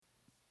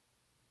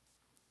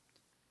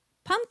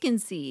Pumpkin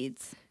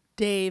seeds.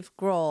 Dave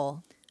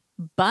Grohl.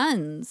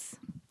 Buns.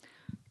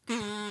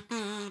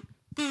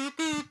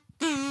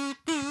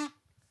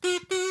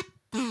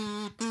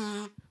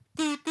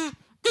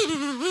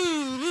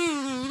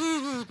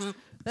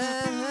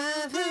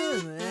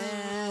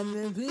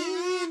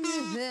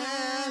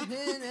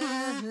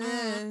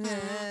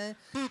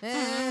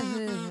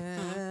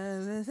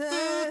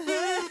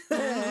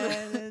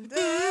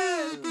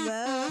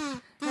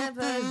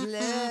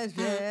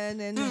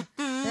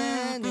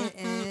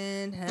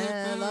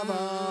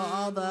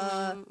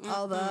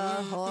 All the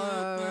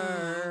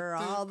horror,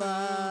 all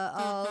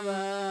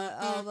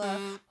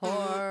the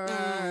horror.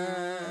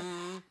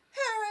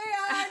 Here we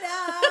are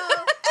now,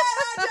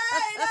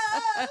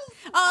 entertainers.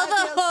 All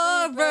the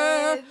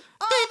horror.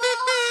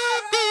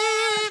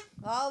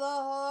 All the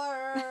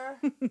horror.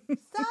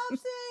 Stop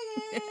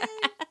singing.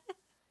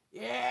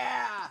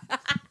 Yeah.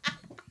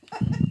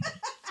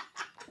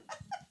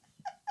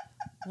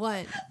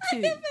 1,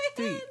 2,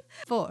 3,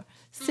 4.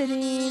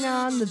 Sitting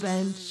on the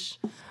bench.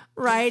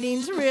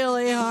 Writing's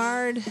really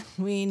hard.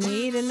 We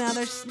need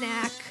another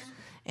snack.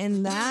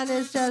 And that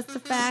is just a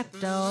fact.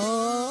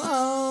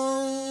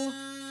 Oh.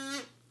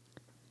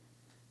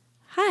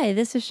 Hi,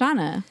 this is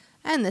Shauna.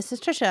 And this is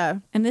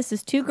Trisha. And this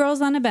is Two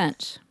Girls on a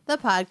Bench. The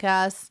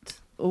podcast.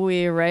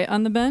 We write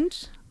on the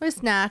bench. We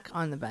snack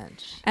on the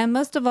bench. And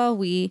most of all,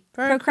 we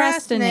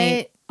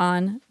procrastinate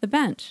on the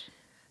bench.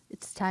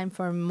 It's time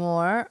for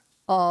more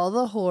all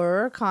the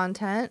horror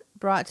content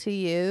brought to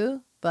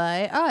you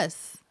by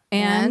us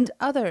and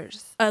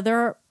others.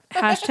 Other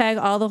hashtag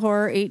all the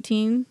horror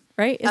 18,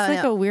 right? It's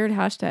like a weird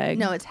hashtag.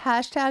 No, it's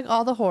hashtag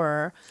all the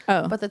horror.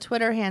 Oh. But the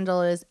Twitter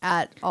handle is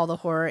at all the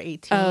horror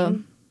 18.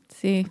 Oh,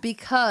 see.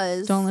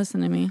 Because Don't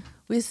listen to me.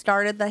 we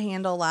started the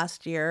handle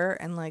last year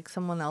and like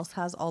someone else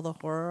has all the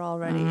horror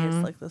already. It's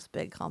like this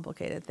big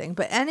complicated thing.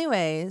 But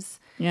anyways,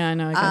 Yeah, I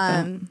know. I got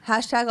that.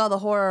 hashtag all the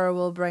horror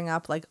will bring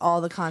up like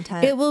all the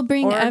content. It will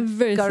bring or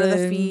everything. Go to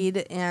the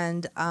feed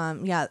and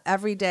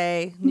every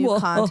day new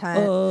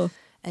content.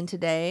 And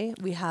today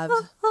we have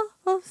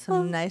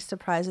some nice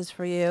surprises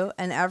for you.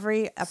 And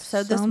every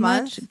episode this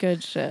month, much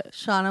good shit.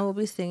 Shauna will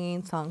be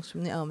singing songs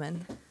from The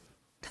Omen.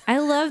 I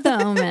love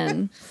The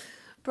Omen.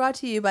 Brought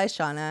to you by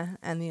Shauna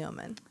and The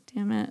Omen.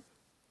 Damn it.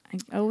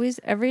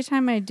 Every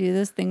time I do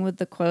this thing with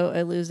the quote,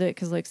 I lose it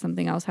because like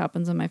something else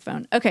happens on my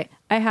phone. Okay,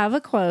 I have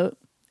a quote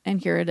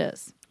and here it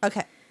is.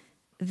 Okay.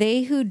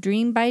 They who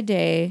dream by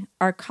day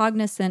are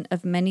cognizant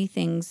of many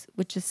things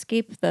which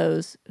escape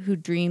those who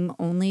dream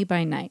only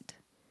by night.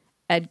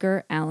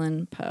 Edgar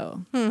Allan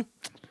Poe.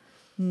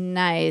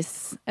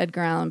 Nice,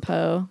 Edgar Allan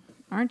Poe.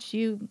 Aren't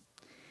you?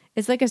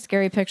 It's like a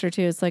scary picture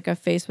too. It's like a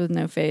face with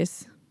no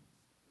face.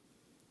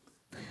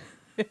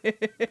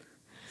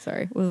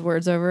 Sorry, with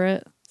words over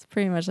it. It's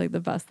pretty much like the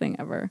best thing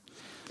ever.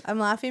 I'm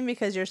laughing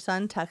because your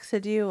son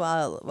texted you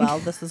while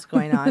this was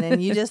going on,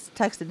 and you just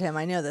texted him.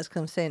 I know this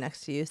because I'm sitting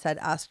next to you. Said,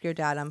 "Ask your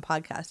dad I'm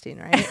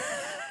podcasting." Right?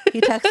 He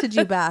texted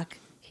you back.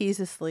 He's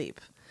asleep,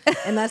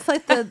 and that's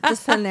like the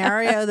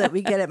scenario that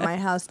we get at my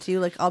house too.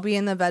 Like I'll be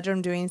in the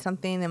bedroom doing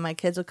something, and my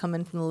kids will come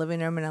in from the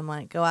living room, and I'm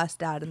like, "Go ask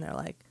dad," and they're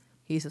like,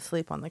 "He's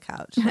asleep on the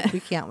couch. Like, we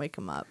can't wake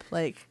him up."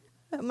 Like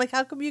I'm like,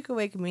 "How come you can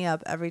wake me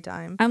up every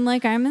time?" I'm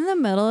like, I'm in the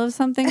middle of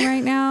something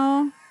right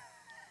now.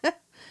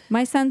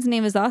 My son's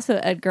name is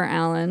also Edgar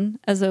Allan,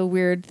 as a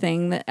weird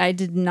thing that I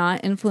did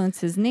not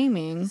influence his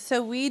naming.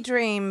 So we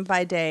dream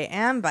by day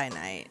and by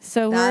night.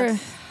 So I've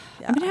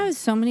been having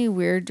so many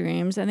weird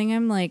dreams. I think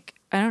I'm like,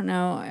 I don't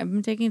know. I've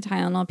been taking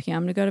Tylenol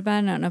PM to go to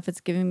bed. I don't know if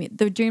it's giving me,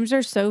 the dreams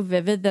are so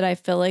vivid that I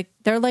feel like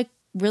they're like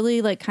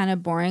really like kind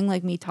of boring,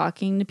 like me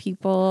talking to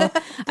people.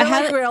 I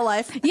had like real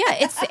life. Yeah,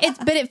 it's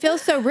but it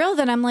feels so real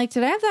that I'm like,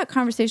 did I have that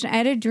conversation? I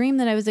had a dream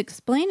that I was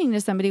explaining to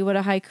somebody what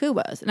a haiku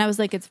was, and I was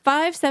like, it's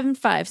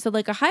 575, so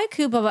like a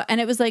haiku, blah blah, and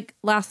it was like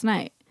last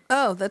night.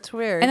 Oh, that's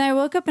weird. And I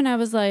woke up and I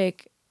was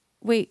like,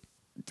 wait,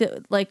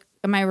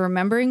 am I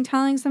remembering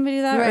telling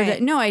somebody that? Right.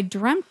 Or no, I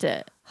dreamt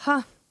it.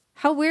 Huh?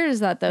 How weird is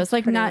that though? That's it's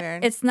like not.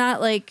 weird. It's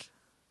not like.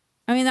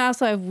 I mean, I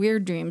also have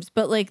weird dreams,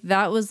 but like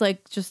that was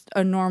like just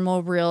a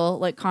normal, real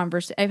like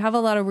conversation. I have a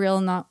lot of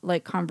real, not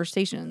like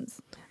conversations.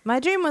 My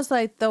dream was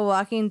like The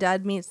Walking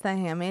Dead meets The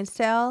Handmaid's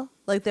Tale.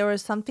 Like there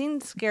was something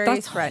scary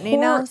That's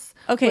threatening us.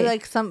 Okay,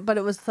 like but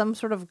it was some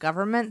sort of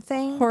government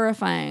thing.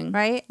 Horrifying,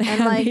 right?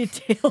 And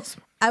like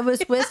I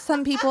was with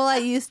some people I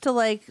used to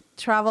like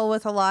travel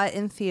with a lot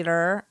in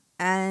theater,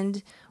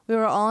 and we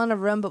were all in a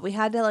room, but we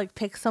had to like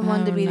pick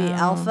someone to be the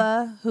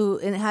alpha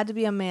and it had to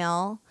be a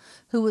male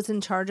who was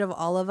in charge of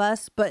all of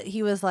us. But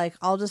he was like,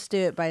 I'll just do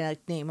it by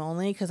like name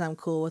only because I'm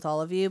cool with all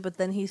of you. But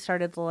then he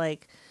started to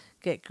like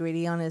get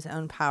greedy on his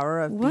own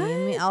power of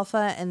being the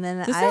alpha. And then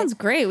this sounds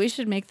great. We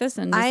should make this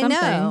into something. I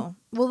know.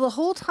 Well, the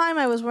whole time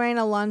I was wearing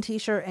a lawn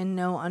t-shirt and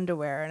no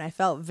underwear, and I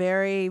felt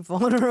very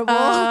vulnerable. Oh,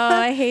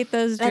 I hate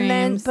those dreams. And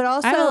then, but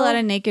also, I have a lot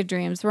of naked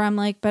dreams where I'm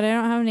like, but I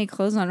don't have any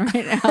clothes on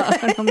right now.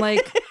 And I'm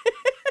like,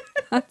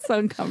 That's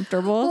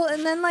uncomfortable. Well,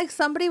 and then like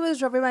somebody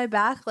was rubbing my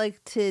back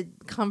like to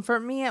comfort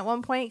me at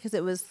one point because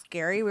it was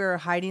scary. We were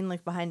hiding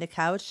like behind a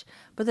couch,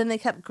 but then they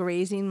kept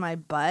grazing my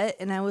butt,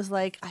 and I was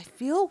like, I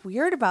feel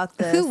weird about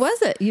this. Who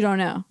was it? You don't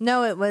know.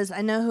 No, it was.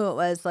 I know who it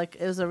was. Like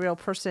it was a real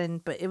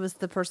person, but it was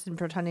the person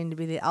pretending to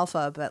be the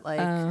alpha. But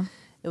like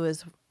it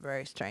was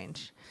very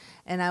strange,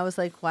 and I was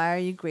like, why are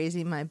you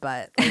grazing my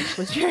butt like,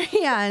 with your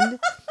hand?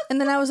 And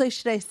then I was like,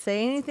 should I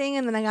say anything?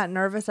 And then I got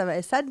nervous if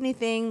I said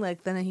anything.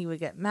 Like, then he would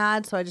get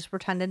mad. So I just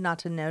pretended not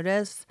to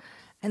notice.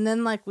 And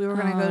then, like, we were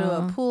going to go to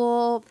a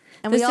pool.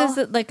 And this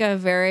is like a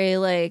very,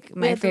 like,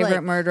 my favorite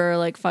like, murder,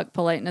 like, fuck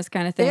politeness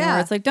kind of thing. Yeah.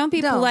 Where it's like, don't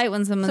be polite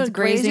when someone's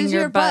grazing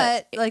your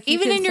butt. Like,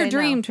 even in your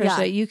dream, no.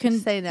 Trisha, you can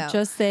say no.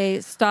 Just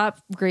say, stop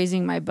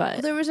grazing my butt.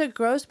 Well, there was a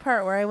gross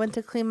part where I went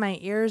to clean my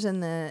ears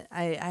and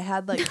I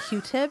had, like,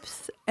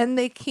 Q-tips. And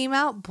they came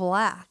out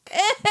black.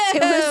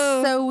 It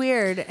was so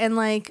weird. And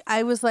like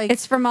I was like,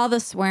 it's from all the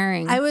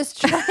swearing. I was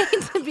trying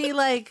to be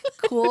like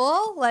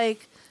cool,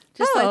 like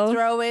just like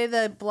throw away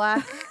the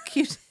black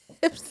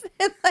Q-tips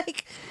and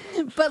like,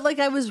 but like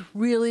I was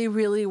really,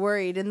 really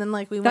worried. And then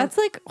like we went. That's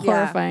like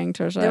horrifying,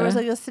 Trisha. There was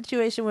like a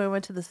situation where we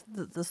went to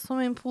the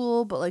swimming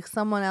pool, but like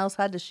someone else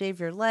had to shave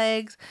your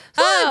legs.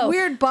 So like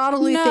weird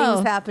bodily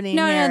things happening.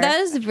 No, here. that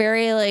is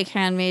very like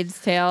Handmaid's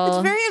Tale.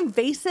 It's very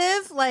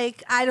invasive.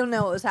 Like I don't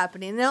know what was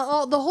happening.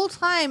 Now, the whole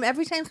time,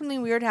 every time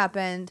something weird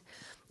happened,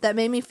 that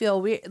made me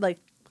feel weird, like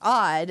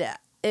odd.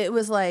 It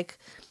was like,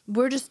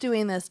 we're just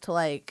doing this to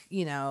like,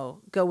 you know,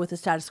 go with the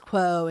status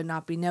quo and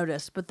not be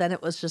noticed. But then it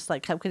was just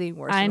like kept getting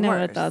worse. I and know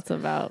worse. what that's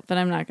about, but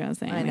I'm not going to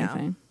say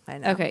anything. I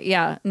know. Okay,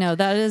 yeah, no,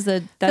 that's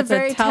a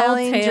very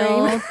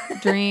telltale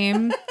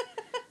dream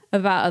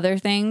about other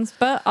things,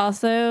 but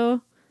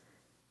also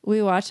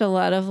we watch a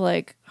lot of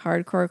like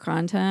hardcore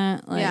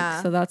content,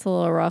 like so that's a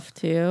little rough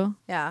too.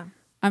 Yeah.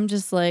 I'm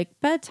just like,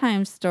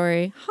 bedtime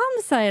story,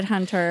 Homicide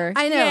Hunter.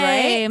 I know,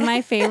 Yay, right?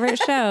 My favorite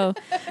show.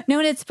 No,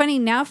 and it's funny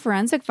now.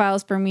 Forensic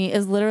Files for me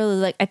is literally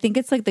like, I think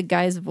it's like the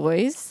guy's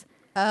voice.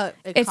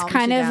 It's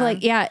kind of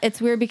like,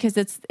 it's weird because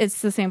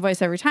it's the same voice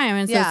every time.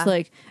 And so it's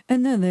like,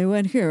 and then they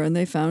went here and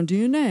they found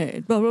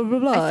DNA, blah, blah, blah,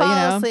 blah. I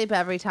fall asleep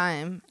every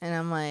time. And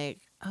I'm like,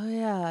 oh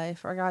yeah, I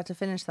forgot to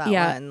finish that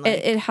one. Like,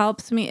 it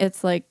helps me.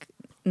 It's like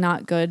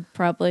not good,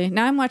 probably.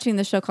 Now I'm watching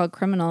this show called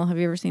Criminal. Have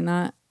you ever seen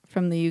that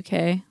from the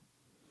UK?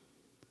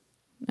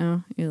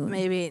 No,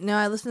 maybe. No,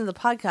 I listened to the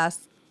podcast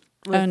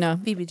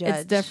with Phoebe Judge.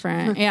 It's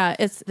different. Yeah,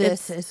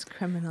 This is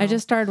Criminal. I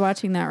just started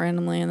watching that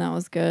randomly, and that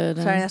was good.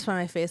 Sorry, that's why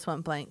my face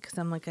went blank because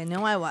I'm like, I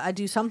know I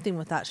do something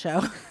with that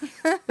show.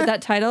 With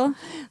that title?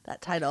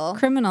 That title.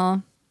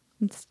 Criminal.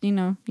 It's,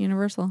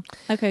 universal.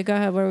 Okay, go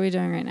ahead. What are we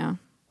doing right now?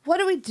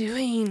 What are we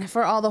doing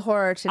for all the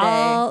horror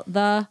today?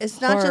 It's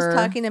not just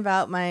talking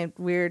about my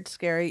weird,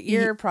 scary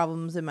ear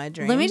problems in my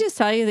dream. Let me just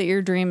tell you that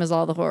your dream is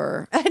all the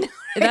horror. I know.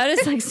 That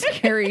is like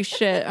scary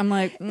shit. I'm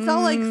like, it's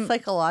all like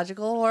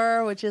psychological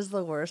horror, which is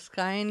the worst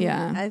kind.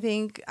 Yeah. I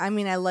think I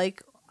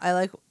like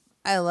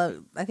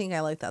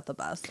that the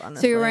best,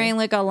 honestly. So you're wearing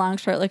like a long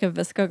shirt like a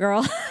Visco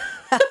girl?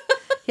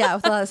 Yeah,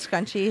 with a lot of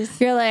scrunchies.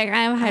 You're like,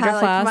 I'm Hydro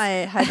Flask. Like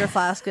my Hydro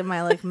Flask and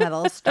my like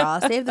metal straw.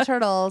 Save the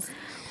turtles.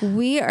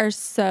 We are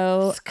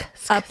so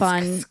up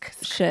on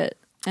shit.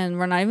 And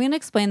we're not even going to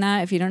explain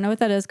that. If you don't know what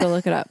that is, go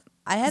look it up.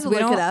 I had to look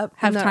it up.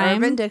 Have in the time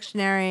Urban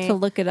Dictionary to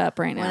look it up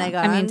right now.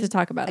 To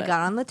talk about it. I got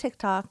on the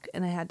TikTok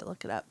and I had to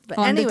look it up. But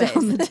anyways,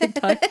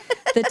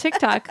 the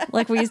TikTok,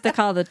 like we used to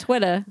call the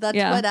Twitter.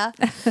 Twitter.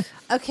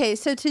 Okay,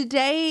 so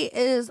today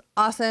is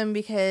awesome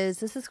because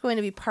this is going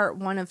to be part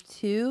 1 of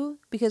 2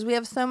 because we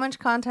have so much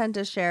content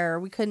to share.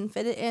 We couldn't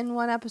fit it in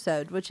one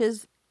episode, which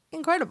is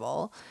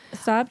incredible.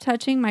 Stop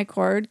touching my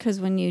cord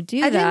because when you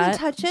do I that, didn't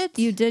touch it.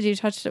 You did. You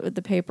touched it with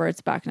the paper.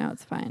 It's back now.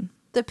 It's fine.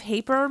 The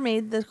paper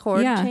made the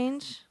cord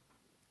change?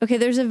 Okay,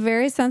 there's a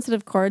very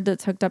sensitive cord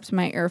that's hooked up to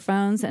my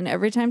earphones, and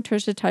every time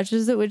Trisha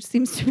touches it, which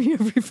seems to be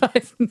every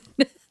 5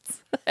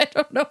 minutes, I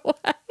don't know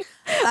why.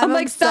 I'm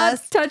like,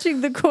 obsessed. Stop touching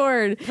the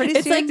cord.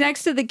 It's like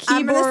next to the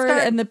keyboard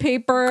and the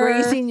paper.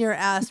 Grazing your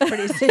ass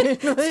pretty soon.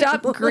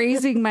 Stop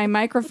grazing my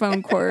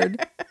microphone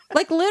cord.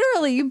 Like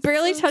literally, you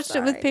barely touched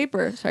it with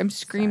paper. So I'm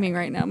screaming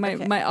right now.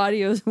 My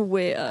audio is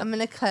way up. I'm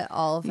gonna cut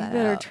all of that out.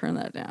 You better turn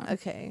that down.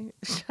 Okay,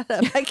 shut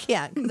up. I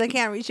can't because I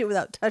can't reach it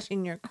without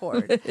touching your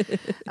cord.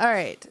 All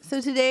right. So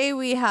today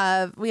we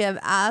have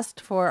asked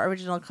for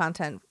original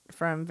content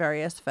from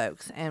various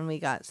folks, and we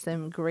got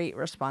some great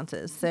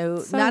responses.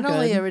 So not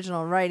only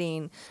original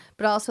writing,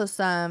 but also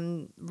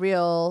some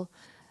real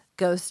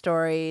ghost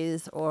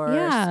stories or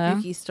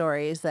spooky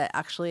stories that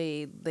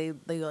actually they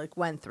like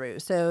went through.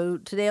 So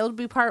today will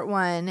be part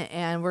 1,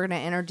 and we're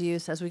going to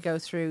introduce as we go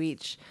through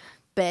each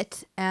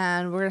bit,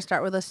 and we're going to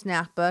start with a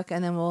snack book,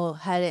 and then we'll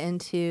head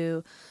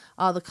into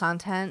all the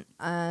content.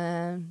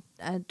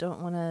 I don't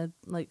want to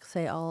like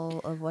say all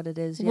of what it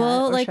is yet,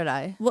 Well, or like, should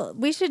I? Well,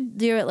 we should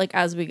do it like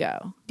as we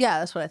go. Yeah,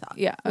 that's what I thought.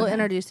 Yeah, We'll okay.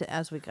 introduce it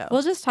as we go.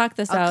 We'll just talk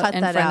this I'll out cut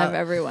in that front out. of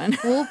everyone.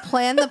 We'll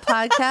plan the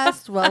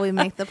podcast while we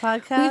make the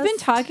podcast. We've been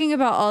talking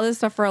about all this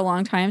stuff for a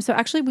long time. So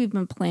actually, we've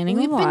been planning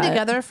We've a lot. been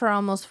together for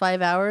almost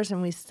 5 hours,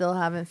 and we still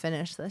haven't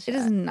finished this It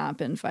yet. has not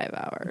been 5 It's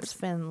hours.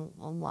 been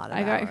a lot of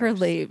I got hours. here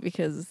late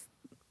because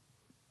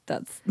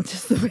that's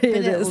just the way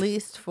Been it at is.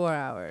 least 4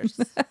 hours.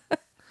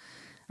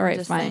 All right,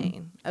 Just fine.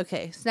 saying.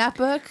 Okay,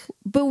 Snapbook.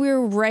 But we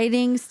were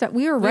writing stuff.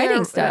 We were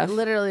writing stuff.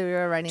 Literally, we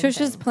were writing Trisha's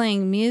things.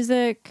 playing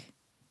music.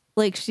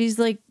 Like she's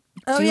like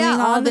Oh doing yeah,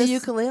 all on this. the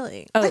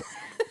ukulele. Oh,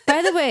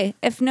 by the way,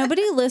 if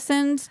nobody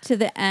listened to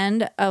the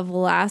end of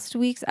last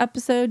week's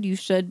episode, you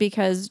should,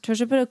 because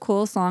Trisha put a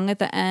cool song at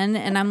the end,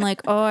 and I'm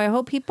like, oh, I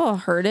hope people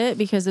heard it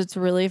because it's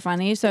really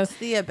funny. So It's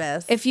the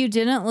abyss. if you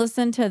didn't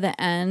listen to the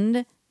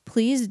end,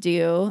 please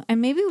do,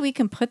 and maybe we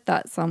can put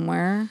that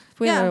somewhere. If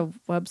we had a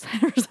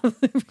website or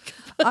something. We could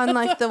put on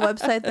like the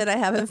website that I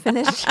haven't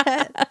finished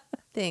yet.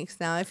 Thanks.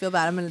 Now I feel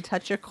bad. I'm going to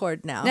touch your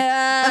cord now.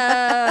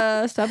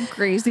 Stop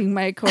grazing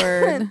my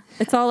cord.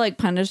 It's all like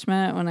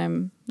punishment when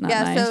I'm not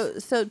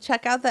nice. So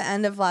check out the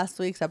end of last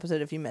week's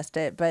episode if you missed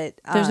it. But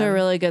There's a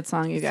really good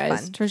song, you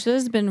guys. fun.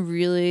 Trisha's been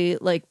really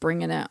like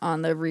bringing it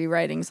on the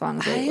rewriting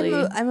songs lately.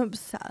 I'm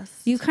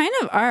obsessed. You kind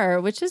of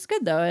are, which is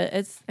good though.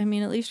 It's, I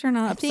mean, at least you're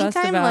not I think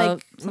obsessed I'm about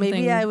like something.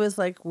 maybe I was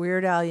like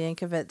Weird Al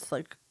Yankovic's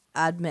like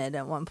admin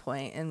at one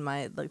point in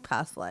my like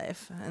past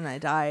life, and I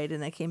died,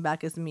 and I came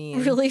back as me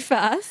and really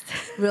fast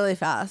really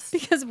fast.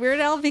 because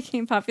Weird Al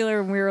became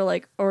popular when we were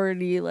like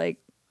already like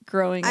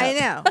growing up. I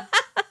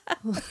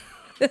know.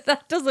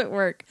 That doesn't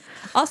work.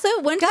 Also,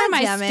 one time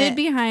I damn stood it.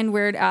 behind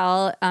Weird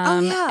Al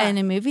yeah. in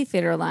a movie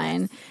theater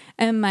line,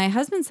 and my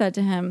husband said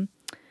to him,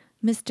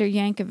 "Mr.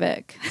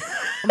 Yankovic,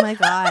 Oh my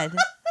god,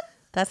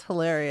 that's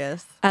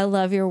hilarious. I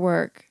love your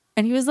work."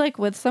 And he was like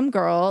with some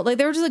girl, like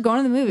they were just like going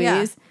to the movies,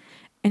 Yeah.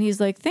 and he's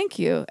like, "Thank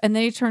you." And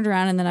then he turned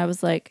around, and then I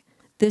was like,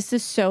 "This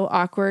is so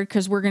awkward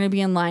because we're gonna be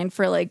in line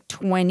for like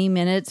 20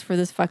 minutes for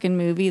this fucking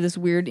movie, this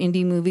weird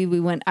indie movie we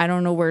went I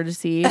don't know where to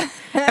see,"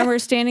 and we're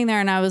standing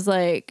there, and I was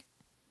like,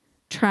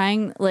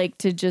 trying like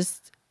to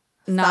just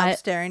Stop not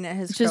staring at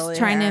his just curly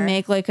trying hair. to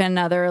make like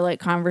another like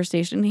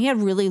conversation. He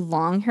had really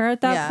long hair at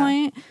that Yeah.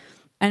 point.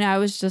 And I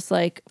was just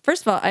like,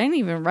 first of all, I didn't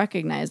even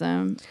recognize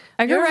him.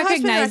 I could Your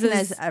husband recognize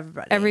recognizes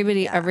everybody.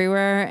 everybody Yeah.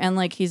 everywhere, and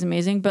like he's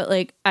amazing, but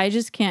like I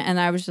just can't. And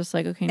I was just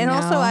like, okay, And now,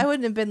 also, I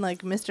wouldn't have been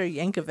like Mr.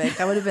 Yankovic.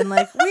 I would have been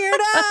like Weird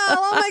Al.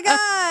 Oh my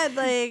god!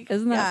 Like,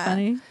 isn't that yeah.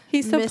 funny?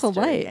 He's so Mr.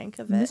 polite,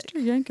 Yankovic.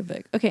 Mr.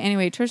 Yankovic. Okay,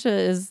 anyway, Trisha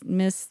is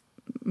Miss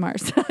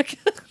Marsak.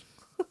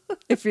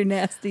 If you're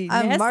nasty,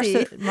 I'm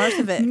nasty.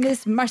 Marcevic.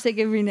 Miss Marsak, if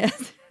you're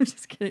nasty. I'm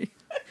just kidding.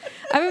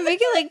 I've been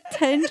making like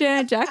 10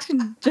 Janet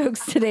Jackson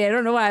jokes today. I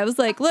don't know why. I was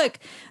like, look,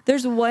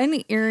 there's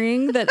one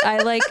earring that I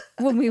like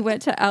when we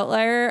went to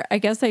Outlier. I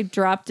guess I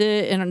dropped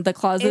it in the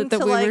closet that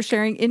Into, we were like,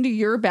 sharing into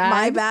your bag.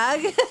 My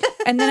bag.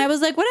 And then I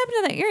was like, what happened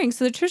to that earring?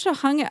 So Trisha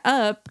hung it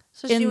up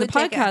So she in the would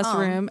take it podcast home.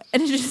 room,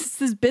 and it just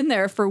has been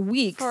there for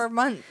weeks. For a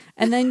month.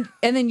 And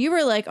then you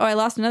were like, oh, I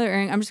lost another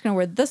earring. I'm just going to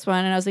wear this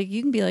one. And I was like,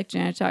 you can be like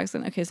Janet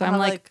Jackson. Okay, so I'm I'll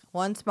like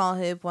one small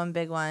hoop, one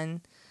big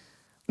one.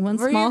 one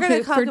Were you small gonna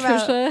hoop talk for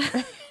about-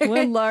 Trisha,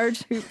 one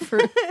large hoop for...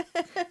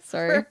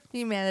 Sorry. For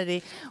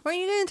humanity. Were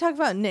you going to talk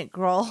about Nick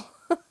Grohl?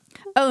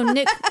 Oh,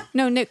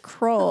 Nick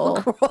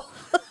Kroll.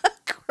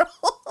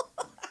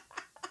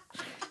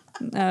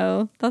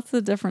 No, that's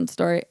a different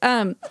story.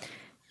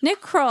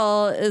 Nick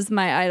Kroll is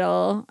my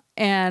idol,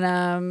 and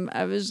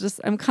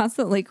I'm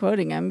constantly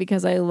quoting him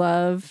because I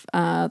love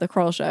the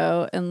Kroll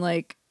Show and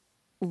like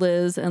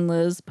Liz and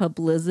Liz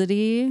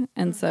publicity,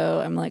 and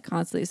so I'm like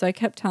constantly. So I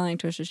kept telling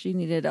Trisha she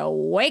needed to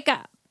wake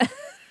up.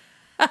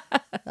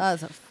 That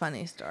was a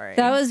funny story.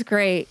 That was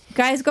great,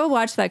 guys. Go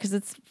watch that because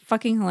it's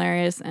fucking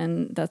hilarious.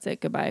 And that's it.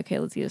 Goodbye. Okay,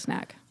 let's eat a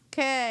snack.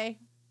 okay.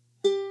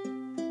 Give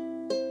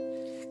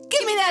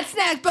me that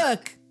snack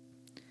book.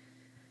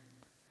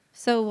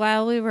 So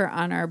while we were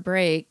on our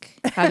break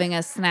having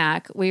a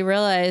snack, we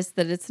realized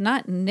that it's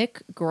not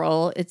Nick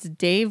Grohl, it's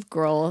Dave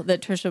Grohl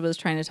that Trisha was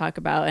trying to talk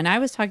about. And I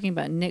was talking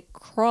about Nick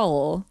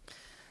Kroll.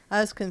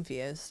 I was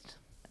confused.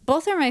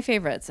 Both are my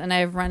favorites, and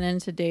I've run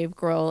into Dave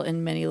Grohl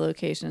in many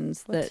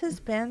locations. What's his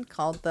band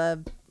called?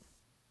 The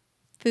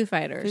Foo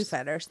Fighters. Foo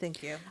Fighters.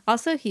 Thank you.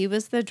 Also, he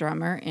was the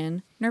drummer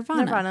in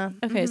Nirvana. Nirvana.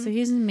 Okay, so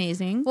he's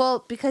amazing.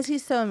 Well, because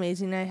he's so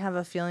amazing, I have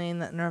a feeling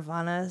that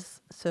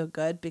Nirvana's so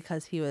good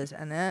because he was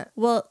in it.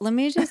 Well, let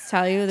me just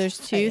tell you, there's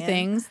two saying.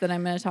 things that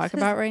I'm going to talk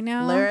about right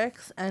now.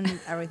 Lyrics and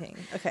everything.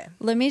 Okay.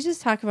 Let me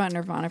just talk about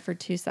Nirvana for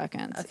 2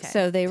 seconds. Okay.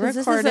 So they 'Cause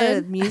recorded... This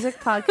is a music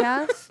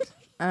podcast.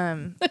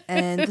 And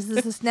this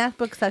is a snack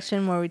book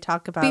section where we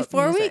talk about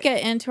Before we music.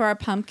 get into our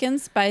pumpkin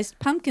spiced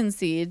pumpkin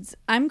seeds,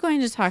 I'm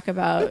going to talk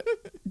about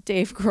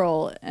Dave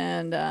Grohl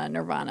and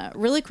Nirvana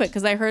really quick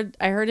because I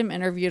heard him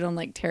interviewed on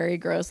like Terry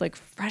Gross, like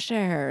Fresh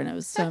Air, and it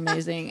was so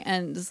amazing.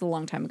 And this is a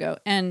long time ago.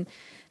 And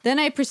then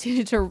I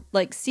proceeded to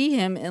like see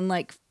him in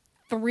like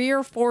 3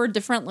 or 4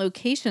 different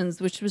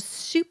locations, which was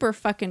super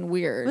fucking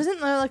weird.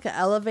 Wasn't there like an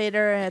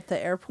elevator at the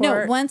airport?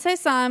 No, once I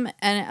saw him at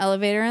an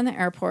elevator in the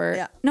airport.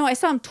 Yeah. No, I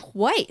saw him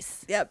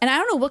twice. Yep. And I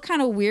don't know what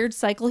kind of weird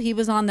cycle he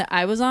was on that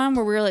I was on,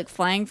 where we were like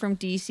flying from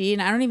DC,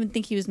 and I don't even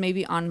think he was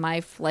maybe on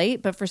my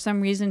flight, but for some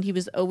reason he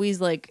was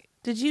always like.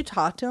 Did you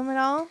talk to him at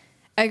all?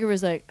 Edgar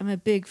was like, I'm a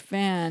big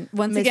fan.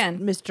 Once again,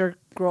 Mr.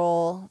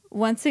 Grohl.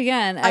 Once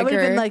again, Edgar. I would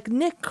have been like,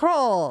 Nick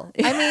Kroll.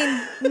 I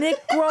mean,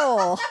 Nick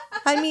Grohl.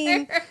 I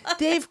mean,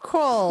 Dave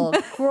Grohl.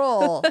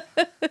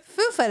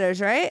 Foo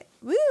Fighters, right?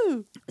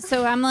 Woo.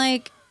 So I'm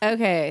like,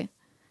 okay,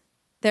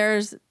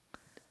 there's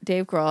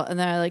Dave Grohl. And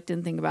then I like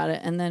didn't think about it.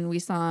 And then we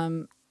saw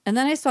him. And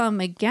then I saw him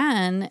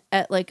again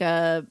at like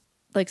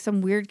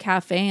some weird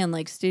cafe in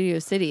like Studio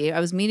City. I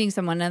was meeting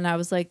someone and I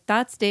was like,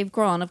 that's Dave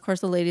Grohl. And of course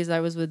the ladies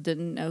I was with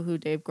didn't know who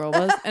Dave Grohl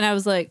was. And I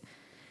was like,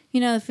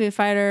 the Foo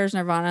Fighters,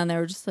 Nirvana. And they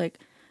were just like,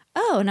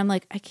 oh. And I'm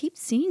like, I keep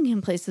seeing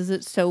him places.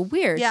 It's so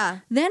weird. Yeah.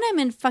 Then I'm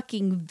in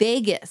fucking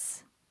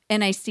Vegas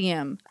and I see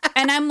him.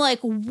 And I'm like,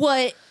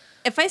 what?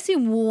 If I see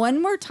him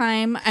one more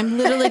time, I'm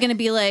literally going to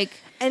be like,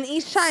 and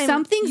each time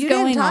something's you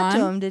going didn't talk on.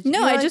 To him, did you?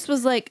 No, I just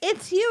was like,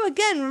 it's you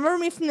again. Remember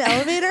me from the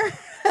elevator?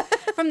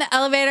 From the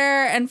elevator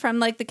and from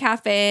like the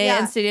cafe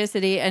and Studio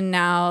City, and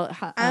now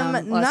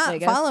I'm Las not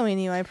Vegas. following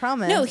you. I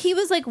promise. No, he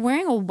was like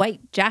wearing a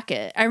white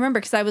jacket. I remember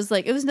because I was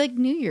like, it was like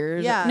New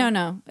Year's. Yeah.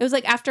 No, it was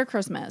like after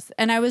Christmas,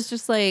 and I was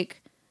just like,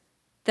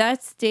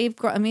 that's Dave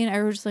Grohl. I mean,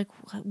 I was just like,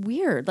 what?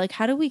 Weird. Like,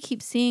 how do we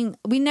keep seeing?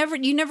 You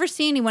never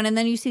see anyone, and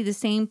then you see the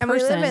same person.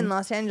 And we live in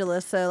Los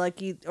Angeles, so like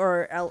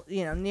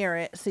near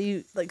it, so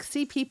you like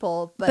see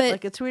people, but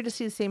like it's weird to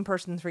see the same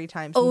person 3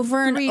 times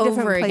over and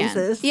over again.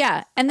 Places.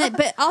 Yeah, and then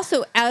but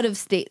also out of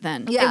state.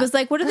 Then it was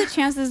like, what are the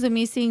chances of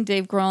me seeing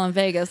Dave Grohl in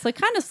Vegas? Like,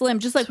 kind of slim,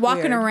 just like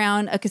walking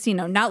around a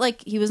casino. Not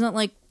like he wasn't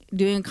like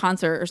doing a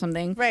concert or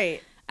something,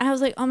 right? And I was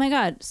like, oh my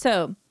god,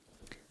 so.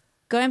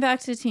 Going back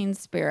to Teen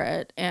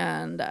Spirit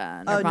and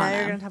Nirvana. Oh, now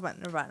you're going to talk about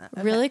Nirvana.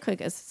 Okay. Really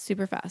quick, it's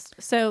super fast.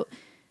 So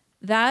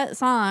that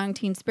song,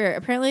 Teen Spirit,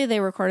 apparently they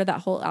recorded that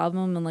whole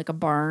album in like a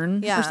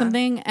barn or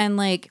something. And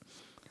like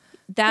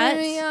that.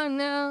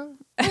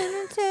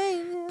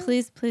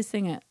 Please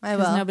sing it. I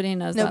will. Nobody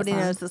knows Nobody that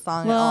song. knows the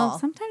song at all. Well,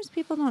 sometimes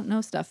people don't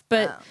know stuff.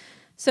 But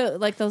so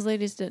like those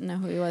ladies didn't know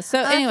who he was. So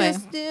anyway. I feel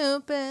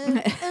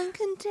stupid and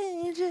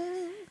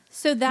contagious.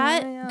 So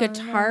that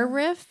guitar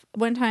riff,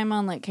 one time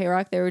on like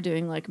K-Rock, they were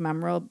doing like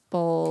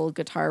memorable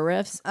guitar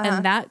riffs.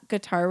 And that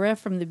guitar riff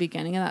from the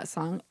beginning of that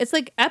song, it's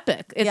like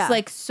epic. It's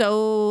like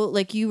so,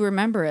 like you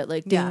remember it.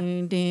 Like,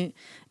 ding, ding,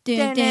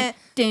 ding, ding,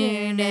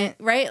 ding, ding,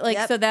 right? Like,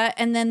 so that,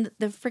 and then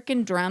the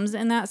freaking drums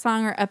in that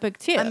song are epic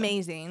too.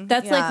 Amazing.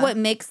 That's like what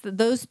makes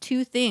those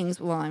two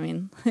things. Well, I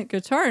mean, like,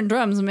 guitar and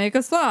drums make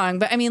a song.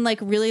 But I mean, like,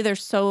 really, they're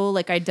so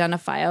like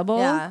identifiable.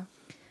 Yeah.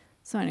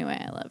 So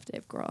anyway, I love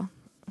Dave Grohl.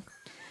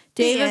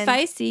 Dave, if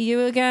I see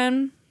you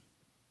again,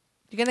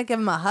 you're going to give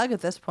him a hug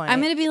at this point. I'm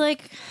going to be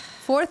like...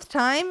 4th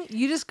time,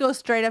 you just go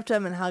straight up to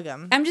him and hug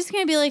him. I'm just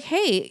going to be like,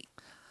 hey,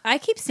 I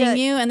keep seeing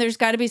you, and there's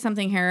got to be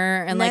something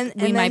here, and like,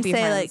 we might be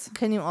friends. Like,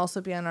 can you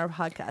also be on our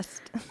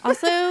podcast?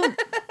 Also,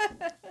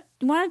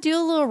 you want to do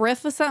a little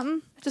riff of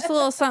something? Just a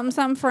little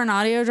something for an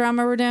audio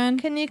drama we're doing?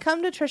 Can you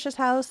come to Trisha's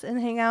house and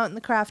hang out in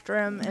the craft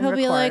room and He'll record?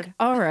 be like,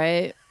 all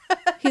right.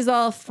 He's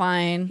all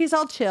fine. He's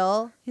all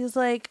chill. He's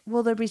like,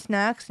 will there be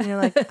snacks? And you're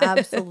like,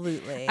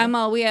 absolutely.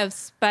 We have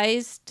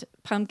spiced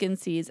pumpkin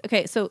seeds.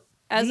 Okay, so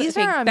These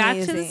are back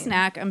to the amazing.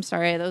 snack. I'm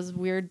sorry, that was a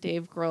weird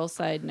Dave Grohl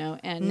side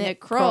note. And Nick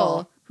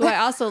Kroll, who I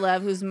also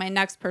love, who's my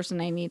next person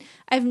I need.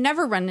 I've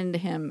never run into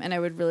him, and I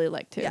would really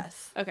like to.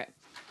 Yes. Okay.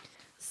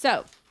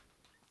 So,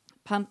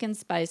 pumpkin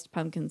spiced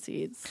pumpkin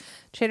seeds.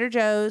 Trader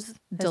Joe's has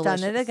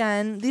Delicious. done it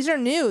again. These are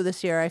new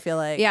this year, I feel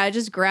like. Yeah, I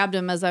just grabbed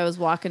them as I was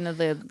walking to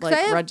the I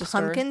have register.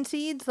 pumpkin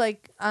seeds,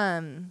 like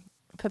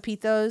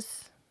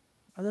pepitos.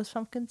 Are those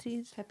pumpkin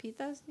seeds?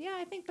 Pepitas? Yeah,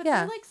 I think, but Yeah.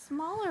 they're like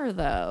smaller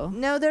though.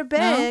 No, they're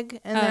big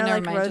and Oh, they're never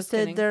like mind, just roasted.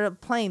 kidding. They're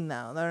plain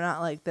though. They're not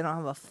like, they don't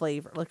have a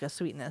flavor, like a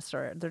sweetness,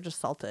 or they're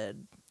just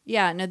salted.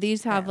 Yeah, no,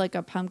 these have like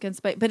a pumpkin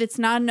spice, but it's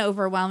not an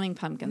overwhelming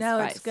pumpkin spice.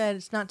 No, it's good.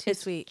 It's not too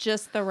sweet.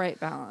 Just the right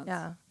balance.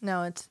 Yeah.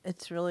 No,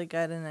 it's really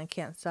good, and I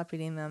can't stop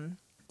eating them.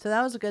 So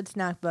that was a good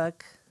snack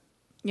book.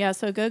 Yeah,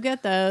 so go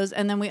get those.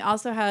 And then we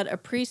also had a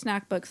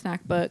pre-snack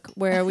book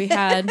where we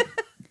had...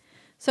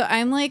 So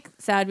I'm like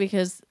sad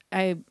because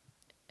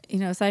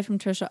aside from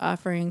Trisha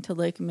offering to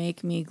like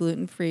make me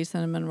gluten-free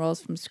cinnamon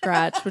rolls from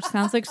scratch, which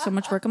sounds like so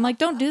much work. I'm like,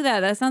 don't do that.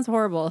 That sounds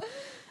horrible.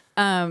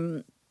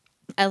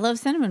 I love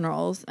cinnamon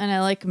rolls and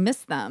I like miss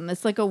them.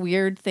 It's like a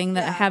weird thing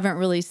that I haven't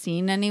really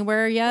seen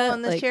anywhere yet. Well,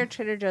 and this year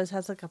Trader Joe's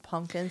has like a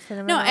pumpkin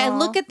cinnamon No, roll. I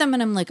look at them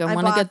and I'm like, I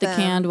want to get the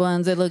canned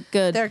ones. They look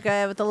good. They're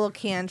good with the little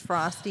canned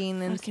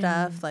frosting and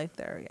stuff. Like,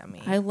 they're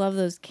yummy. I love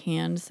those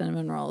canned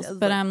cinnamon rolls,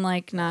 but I'm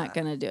like not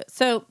going to do it.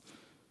 So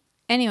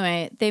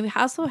anyway, they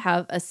also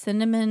have a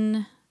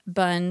cinnamon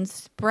bun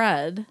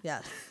spread.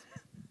 Yes.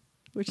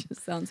 Which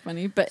just sounds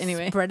funny, but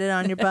anyway. Spread it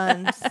on your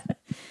buns.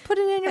 Put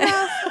it in your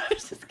mouth.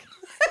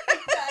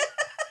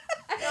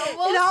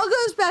 It all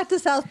goes back to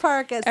South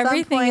Park at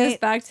Everything some point. is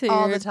back to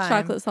all your the time.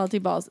 chocolate salty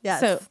balls. Yes.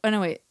 So, oh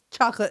no, wait.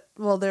 Chocolate.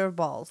 Well, they were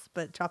balls,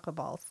 but chocolate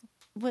balls.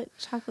 What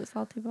chocolate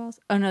salty balls?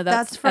 Oh no,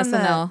 that's from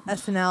SNL. the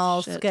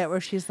SNL Shit. skit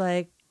where she's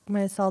like,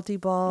 "My salty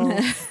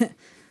balls,"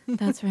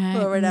 That's right.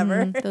 or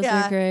whatever. Those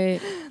Yeah. are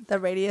great. The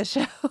radio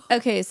show.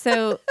 Okay,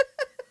 so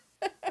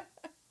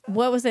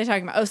what was I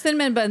talking about? Oh,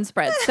 cinnamon bun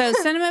spread. So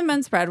cinnamon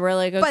bun spread. We're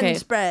like, okay. Bun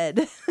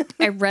spread.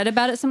 I read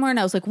about it somewhere and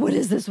I was like, what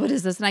is this? What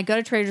is this? And I go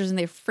to Trader's and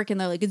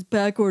they're like, it's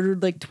back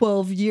ordered like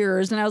 12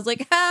 years. And I was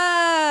like,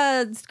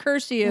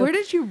 curse you. Where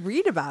did you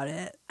read about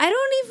it? I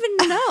don't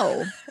even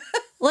know.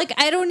 Like,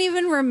 I don't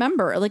even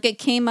remember. Like, it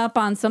came up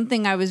on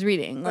something I was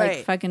reading, like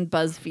Right. fucking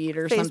BuzzFeed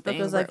or Facebook something.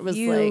 was where like, it was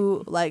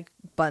you like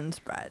bun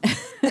spread.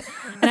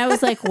 and I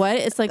was like, what?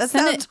 It's like That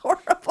sounds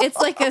horrible. It's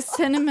like a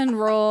cinnamon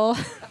roll.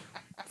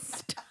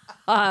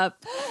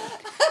 Stop.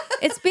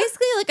 It's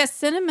basically like a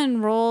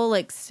cinnamon roll,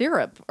 like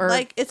syrup, or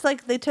like it's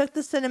like they took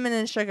the cinnamon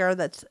and sugar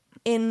that's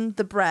in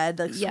the bread,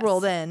 like Yes.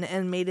 swirled in,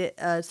 and made it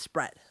a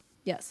spread.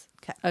 yes.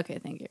 Okay. Okay,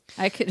 thank you.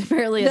 I could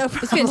barely. No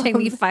It's going to take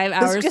me problem. 5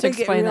 hours It's to gonna get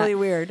explain really that.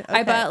 weird. I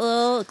Okay. bought a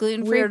little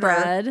gluten-free Weirder.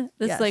 bread.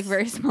 That's Yes. like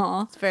very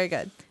small, It's very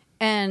good.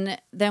 and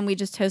then we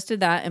just toasted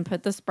that and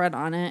put the spread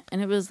on it,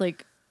 and it was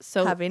like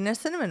so. Having a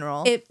cinnamon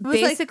roll. It was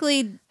like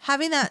basically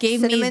having that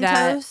gave me cinnamon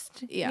that-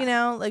 toast. yeah. You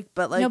know, like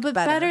but like no, but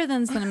better. better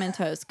than cinnamon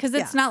toast because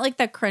it's Yeah. not like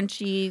that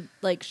crunchy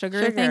like sugar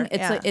Sugar, thing. It's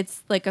yeah. like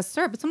it's like a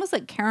syrup. It's almost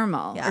like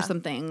caramel Yeah. or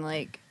something.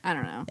 Like I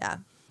don't know. Yeah.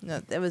 No,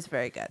 it was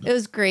very good. It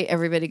was great.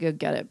 Everybody go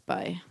get it.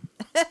 Bye.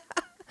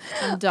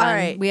 I'm done. All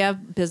right. We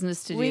have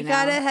business to do We now.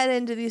 gotta head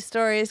into these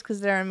stories because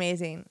they're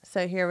amazing.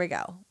 So here we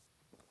go.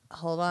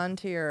 Hold on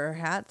to your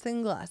hats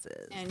and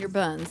glasses. And your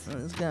buns.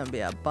 It's gonna be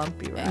a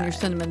bumpy ride. And your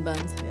cinnamon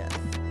buns. Yes.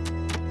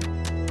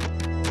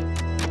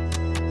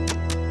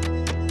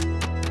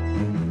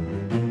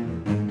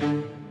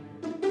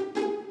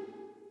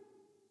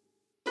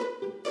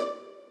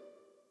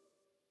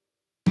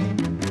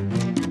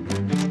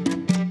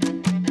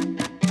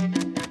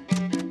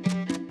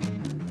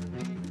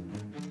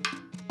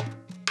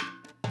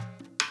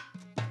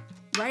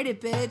 Write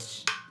it,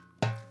 bitch.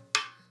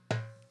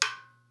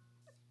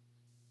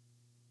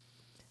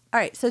 All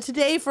right, so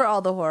today for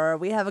All the Horror,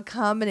 we have a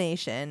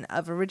combination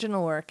of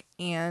original work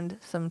and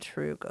some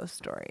true ghost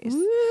stories.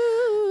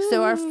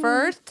 So our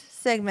first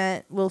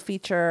segment will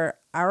feature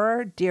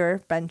our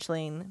dear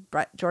benchling,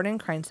 Jordan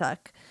Kreinsuck,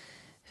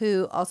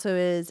 who also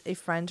is a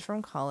friend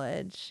from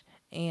college,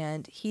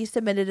 and he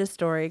submitted a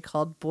story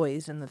called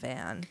Boys in the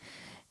Van.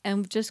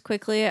 And just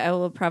quickly, I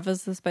will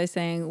preface this by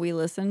saying we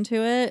listened to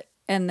it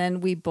and then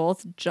we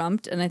both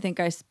jumped, and I think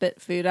I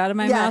spit food out of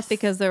my Yes. mouth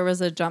because there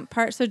was a jump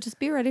part. So just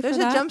be ready There's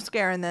for that. a jump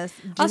scare in this.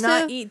 Do Also,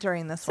 not eat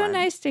during this So one.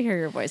 nice to hear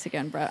your voice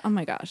again, Brett. Oh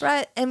my gosh.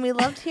 Brett, and we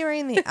loved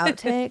hearing the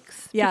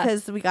outtakes Yeah.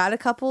 because we got a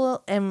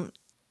couple, and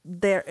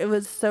there it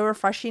was so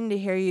refreshing to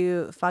hear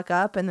you fuck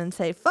up and then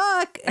say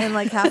fuck and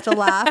like have to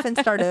laugh and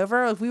start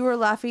over. Like, we were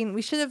laughing.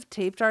 We should have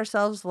taped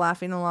ourselves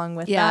laughing along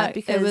with Yeah, that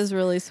because it was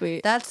really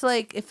sweet. that's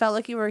like it felt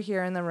like you were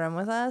here in the room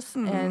with us,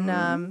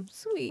 and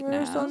Sweet.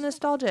 we're so now.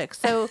 nostalgic.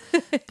 So,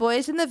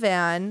 Boys in the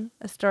Van,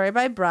 a story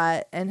by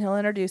Brett, and he'll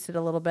introduce it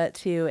a little bit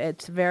too.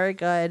 It's very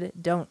good.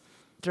 Don't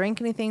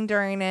drink anything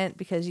during it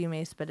because you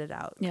may spit it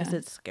out because Yeah.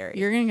 it's scary.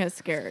 You're going to get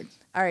scared.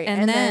 All right,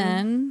 And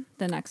then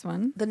the next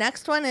one, the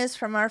next one is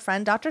from our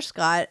friend Dr.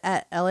 Scott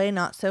at LA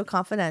Not So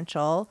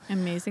Confidential.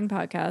 amazing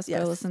podcast.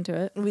 Yes. Go listen to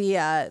it. We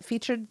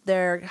featured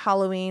their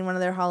Halloween, one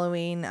of their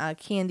Halloween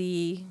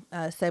candy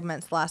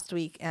segments last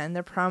week, and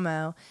their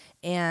promo.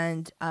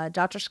 And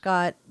Dr.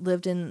 Scott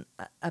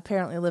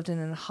apparently lived in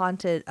a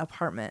haunted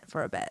apartment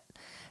for a bit.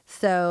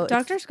 So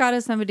Dr. Scott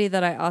is somebody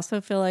that I also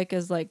feel like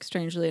is like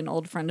strangely an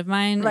old friend of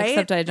mine, Right?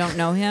 except I don't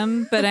know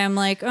him. But I'm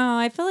like, oh,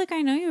 I feel like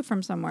I know you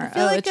from somewhere. I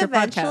feel like it's your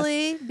podcast.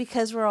 eventually,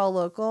 because we're all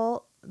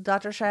local,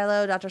 Dr.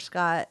 Shiloh, Dr.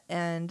 Scott,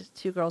 and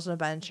Two Girls on a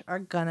Bench are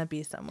gonna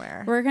be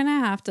somewhere. We're gonna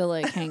have to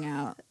like hang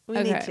out.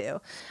 We need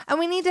to. And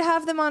we need to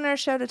have them on our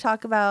show to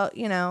talk about,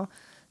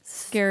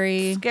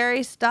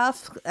 Scary.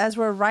 stuff as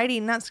we're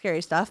writing, not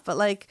scary stuff, but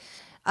like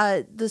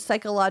the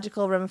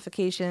psychological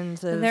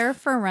ramifications of They're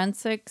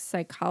forensic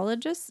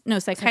psychologists. No,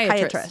 psychiatrists.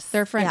 Psychiatrists,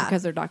 They're yeah.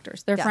 because they're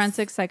doctors. They're Yes.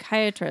 forensic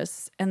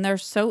psychiatrists, and they're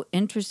so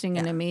interesting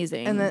and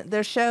amazing. and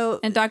their show.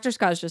 And Dr.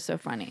 Scott is just so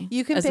funny.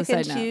 You can as a pick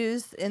and side note.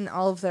 choose in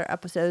all of their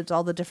episodes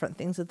all the different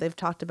things that they've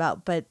talked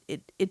about, but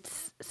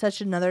it's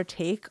such another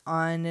take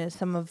on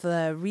some of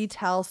the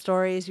retell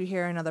stories you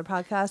hear in other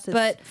podcasts.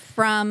 But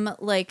from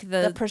like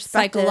the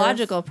perspective,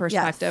 psychological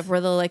perspective, yes.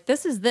 where they're like,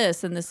 this is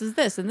this, and this is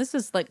this, and this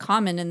is like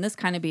common in this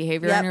kind of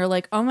behavior. Yep. And you're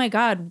like, oh my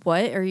God,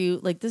 what are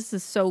you like? This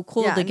is so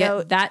cool Yeah, to get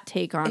no, that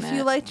take on if it.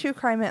 you like true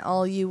crime at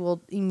all, you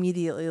will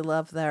immediately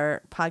love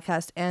their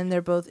podcast, and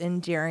they're both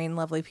endearing,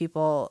 lovely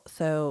people.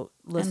 So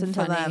listen And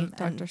to funny. them.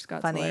 Dr. and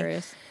Scott's funny.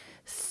 hilarious.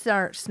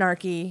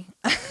 Snarky.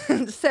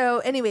 So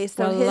anyway,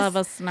 so I love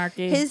a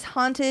snarky. his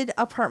haunted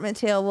apartment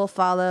tale will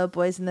follow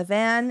Boys in the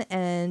Van,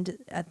 and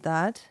at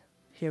that,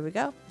 here we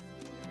go.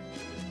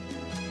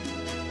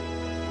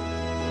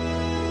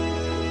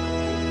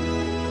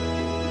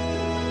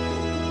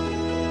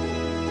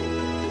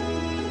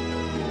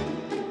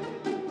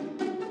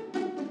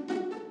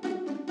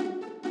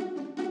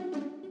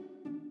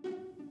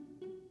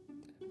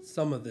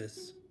 Some of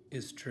this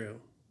is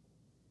true.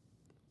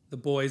 The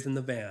Boys in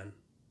the Van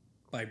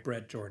by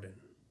Brett Jordan.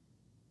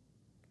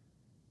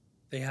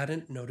 They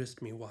hadn't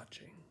noticed me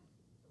watching,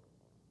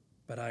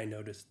 but I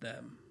noticed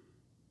them.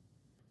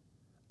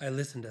 I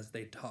listened as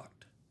they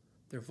talked.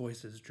 Their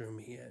voices drew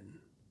me in.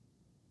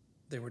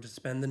 They were to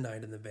spend the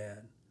night in the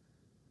van.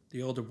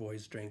 The older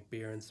boys drank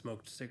beer and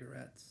smoked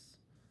cigarettes.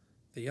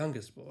 The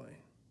youngest boy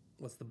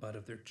was the butt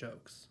of their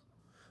jokes,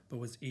 but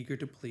was eager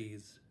to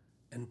please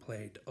and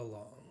played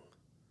along.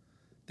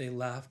 They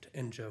laughed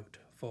and joked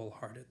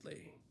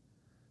full-heartedly.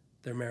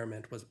 Their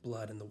merriment was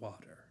blood in the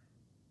water,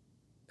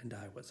 and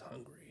I was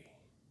hungry.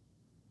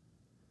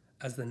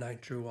 As the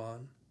night drew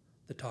on,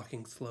 the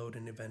talking slowed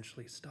and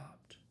eventually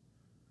stopped.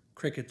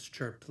 Crickets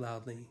chirped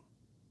loudly.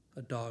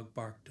 A dog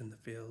barked in the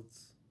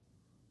fields.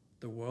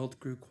 The world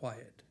grew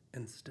quiet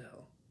and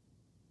still.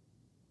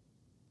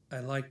 I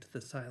liked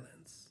the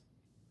silence,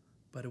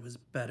 but it was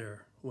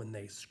better when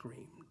they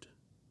screamed.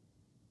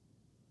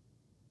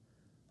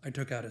 I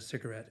took out a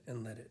cigarette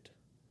and lit it.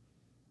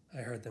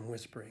 I heard them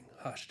whispering,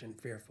 hushed and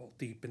fearful,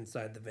 deep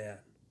inside the van.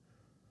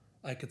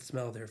 I could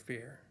smell their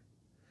fear,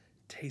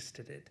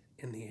 tasted it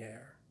in the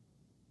air.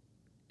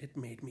 It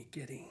made me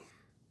giddy.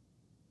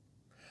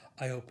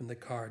 I opened the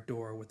car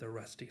door with a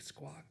rusty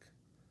squawk.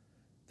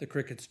 The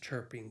crickets'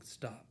 chirping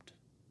stopped.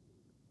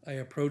 I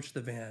approached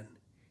the van,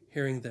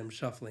 hearing them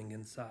shuffling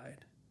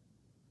inside.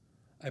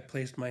 I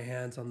placed my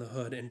hands on the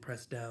hood and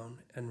pressed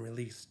down and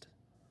released,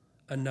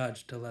 a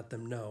nudge to let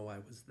them know I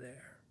was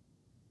there.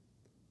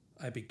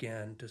 I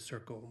began to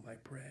circle my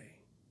prey.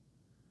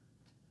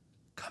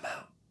 Come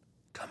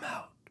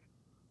out,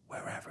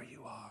 wherever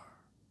you are,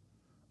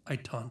 I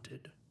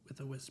taunted with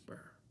a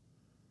whisper.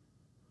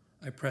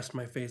 I pressed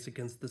my face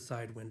against the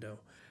side window,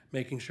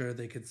 making sure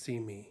they could see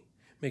me,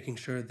 making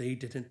sure they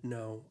didn't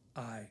know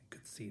I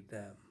could see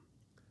them.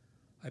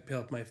 I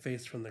peeled my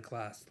face from the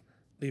glass,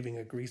 leaving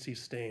a greasy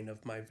stain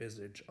of my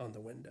visage on the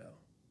window.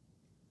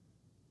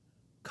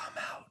 Come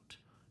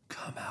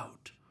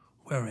out,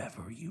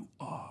 wherever you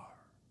are.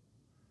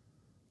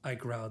 I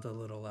growled a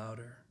little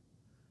louder,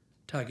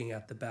 tugging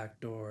at the back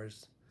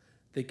doors.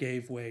 They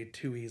gave way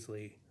too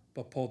easily,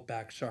 but pulled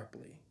back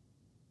sharply.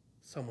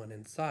 Someone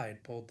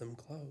inside pulled them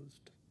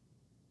closed.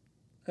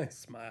 I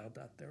smiled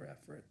at their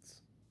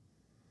efforts.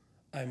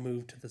 I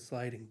moved to the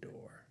sliding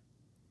door.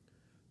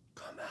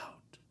 Come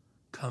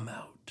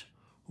out,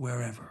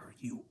 wherever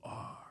you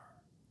are.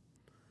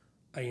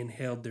 I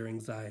inhaled their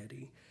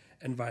anxiety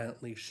and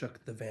violently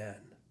shook the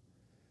van.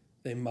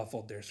 They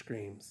muffled their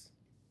screams.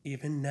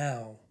 Even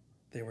now,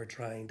 they were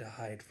trying to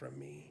hide from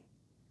me.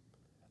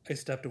 I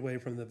stepped away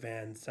from the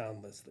van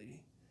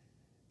soundlessly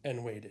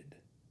and waited.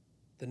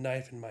 The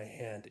knife in my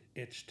hand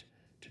itched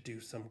to do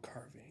some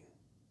carving.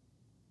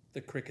 The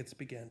crickets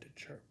began to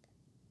chirp.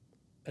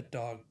 A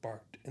dog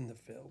barked in the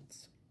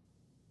fields.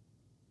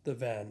 The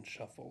van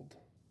shuffled.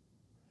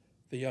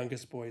 The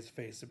youngest boy's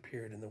face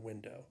appeared in the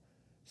window,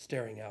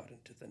 staring out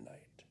into the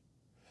night.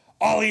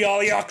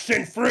 Ollie,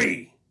 oxen,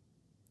 free!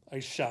 I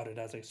shouted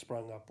as I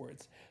sprung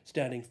upwards,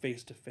 standing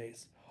face to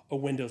face, a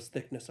window's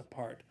thickness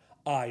apart,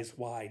 eyes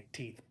wide,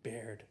 teeth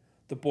bared.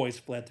 The boys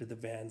fled through the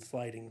van's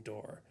sliding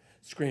door,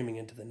 screaming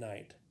into the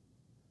night.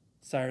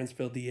 Sirens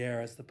filled the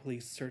air as the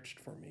police searched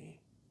for me.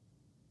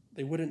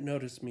 They wouldn't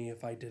notice me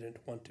if I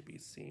didn't want to be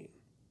seen.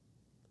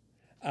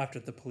 After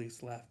the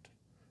police left,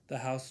 the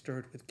house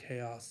stirred with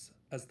chaos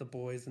as the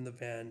boys in the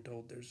van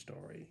told their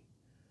story.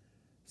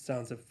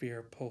 Sounds of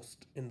fear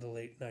pulsed in the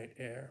late night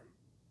air.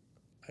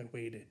 I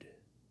waited.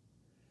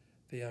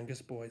 The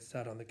youngest boy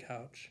sat on the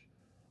couch,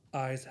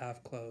 eyes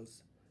half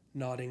closed,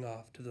 nodding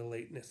off to the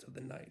lateness of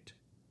the night,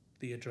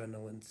 the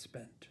adrenaline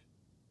spent.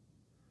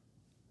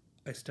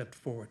 I stepped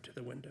forward to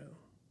the window.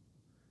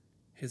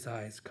 His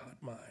eyes caught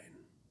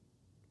mine.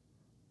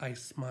 I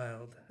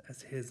smiled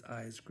as his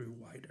eyes grew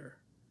wider.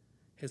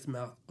 His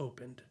mouth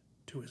opened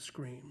to a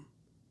scream.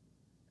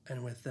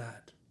 And with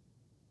that,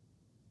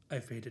 I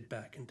faded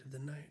back into the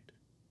night,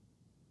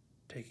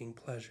 taking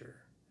pleasure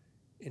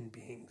in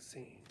being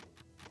seen.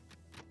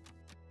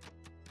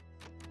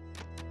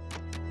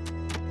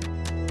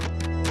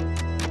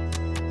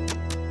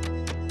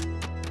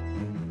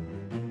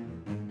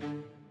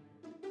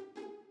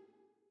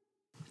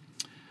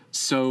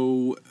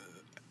 So,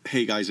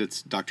 hey guys,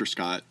 it's Dr.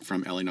 Scott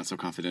from LA Not So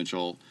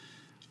Confidential.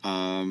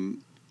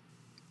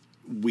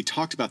 We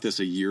talked about this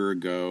a year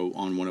ago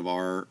on one of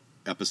our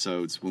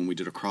episodes when we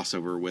did a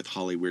crossover with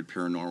Hollywood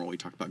Paranormal. We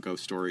talked about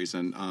ghost stories,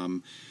 and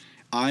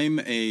I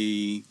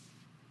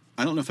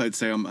don't know if I'd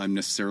say I'm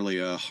necessarily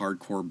a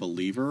hardcore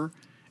believer,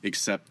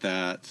 except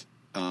that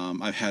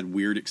I've had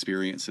weird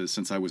experiences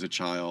since I was a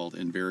child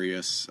in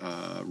various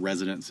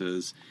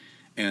residences.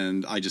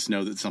 And I just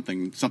know that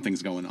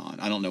something's going on.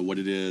 I don't know what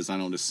it is. I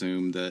don't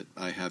assume that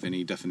I have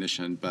any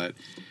definition, but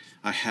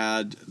I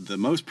had the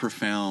most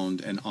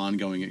profound and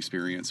ongoing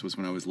experience was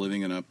when I was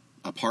living in an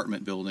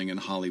apartment building in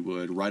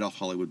Hollywood, right off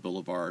Hollywood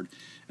Boulevard.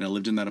 And I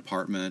lived in that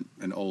apartment,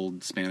 an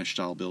old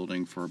Spanish-style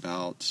building, for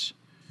about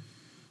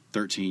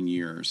 13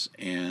 years.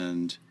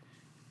 And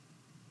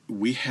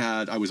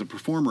I was a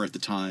performer at the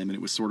time, and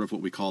it was sort of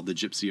what we called the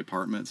gypsy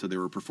apartment. So there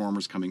were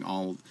performers coming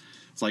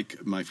it's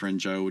like my friend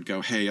Joe would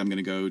go, hey, I'm going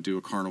to go do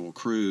a Carnival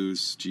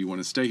cruise. Do you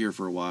want to stay here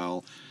for a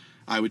while?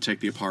 I would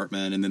take the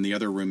apartment, and then the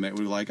other roommate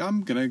would be like,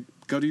 I'm going to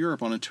go to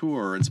Europe on a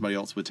tour, and somebody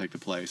else would take the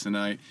place.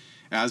 And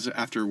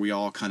after we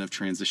all kind of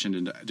transitioned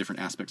into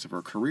different aspects of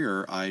our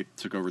career, I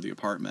took over the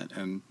apartment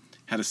and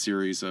had a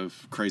series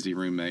of crazy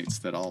roommates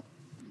that I'll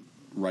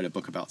write a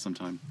book about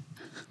sometime.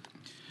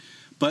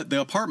 But the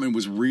apartment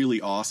was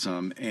really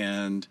awesome,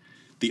 and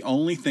the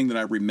only thing that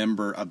I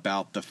remember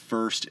about the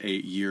first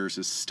 8 years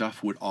is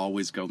stuff would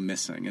always go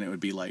missing, and it would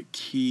be like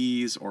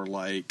keys or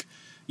like,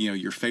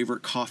 your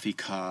favorite coffee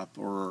cup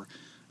or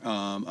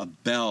a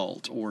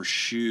belt or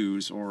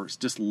shoes or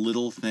just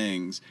little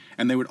things,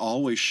 and they would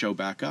always show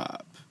back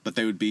up, but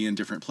they would be in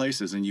different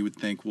places, and you would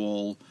think,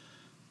 well,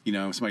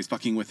 somebody's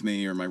fucking with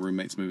me or my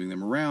roommate's moving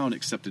them around,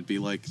 except it'd be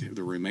like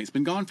the roommate's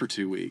been gone for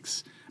 2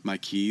 weeks. My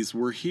keys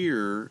were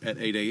here at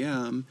 8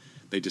 a.m.,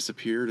 they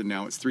disappeared, and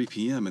now it's 3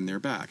 p.m. and they're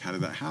back. How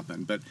did that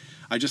happen? But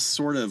I just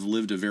sort of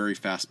lived a very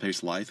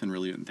fast-paced life and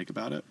really didn't think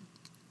about it.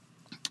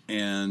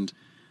 And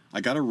I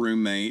got a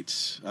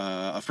roommate.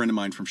 A friend of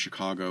mine from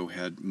Chicago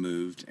had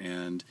moved,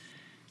 and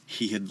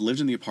he had lived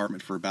in the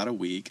apartment for about a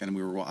week. And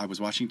I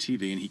was watching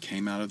TV, and he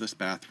came out of this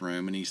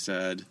bathroom, and he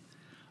said,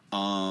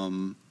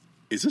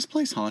 "Is this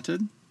place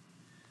haunted?" And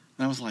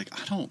I was like,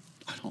 "I don't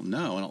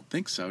know. I don't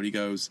think so." And he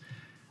goes,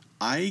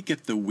 I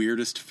get the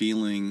weirdest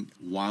feeling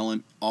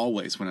when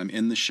I'm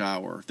in the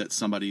shower that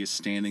somebody is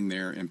standing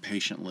there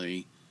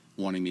impatiently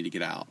wanting me to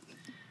get out.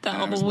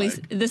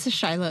 This is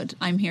Shiloh.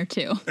 I'm here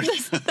too.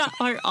 That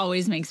part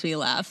always makes me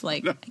laugh.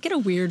 Like, I get a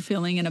weird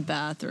feeling in a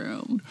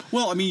bathroom.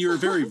 Well, I mean, you're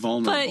very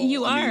vulnerable. But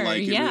you are,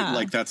 yeah.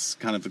 Like that's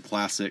kind of the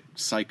classic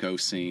Psycho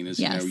scene is,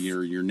 yes.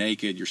 You're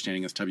naked, you're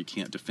standing in this tub, you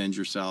can't defend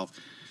yourself.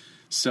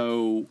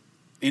 So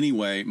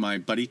anyway, my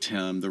buddy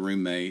Tim, the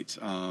roommate,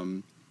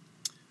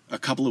 a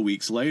couple of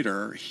weeks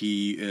later,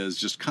 he is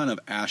just kind of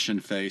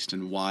ashen-faced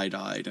and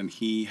wide-eyed, and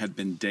he had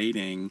been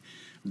dating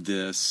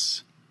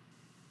this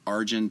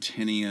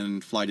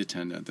Argentinian flight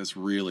attendant, this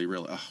really,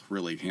 really,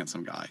 really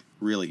handsome guy.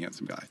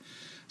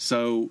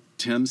 So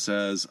Tim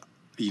says,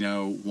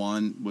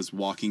 one was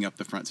walking up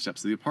the front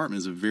steps of the apartment.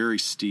 It's a very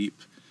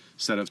steep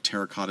set of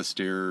terracotta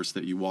stairs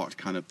that you walked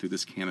kind of through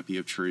this canopy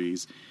of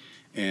trees,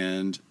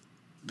 and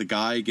the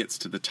guy gets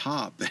to the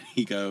top, and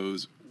he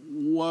goes,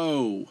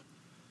 whoa.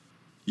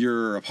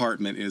 Your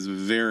apartment is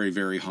very,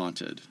 very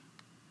haunted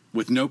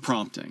with no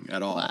prompting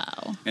at all.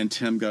 Wow. And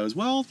Tim goes,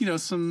 well,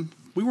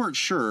 we weren't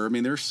sure. I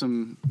mean, there's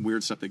some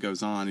weird stuff that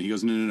goes on. And he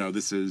goes, no,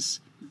 this is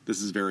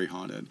very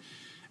haunted.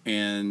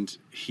 And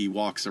he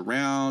walks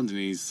around and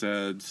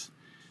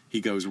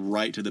he goes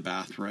right to the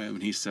bathroom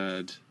and he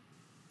said,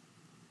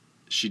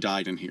 she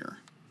died in here.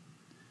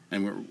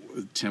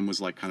 And Tim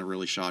was like kind of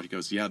really shocked. He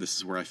goes, yeah, this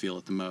is where I feel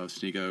it the most.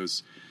 And he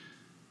goes,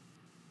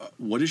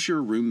 what does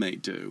your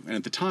roommate do? And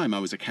at the time I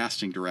was a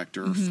casting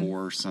director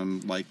for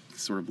some like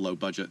sort of low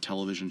budget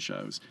television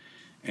shows.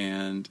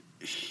 And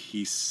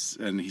he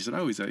said,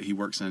 he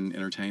works in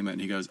entertainment.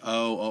 And he goes,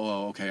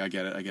 oh, okay. I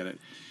get it.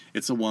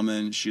 It's a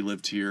woman. She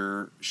lived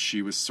here.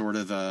 She was sort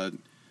of a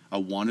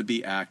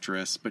wannabe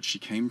actress, but she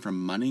came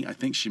from money. I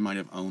think she might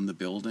have owned the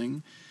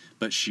building,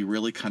 but she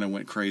really kind of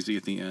went crazy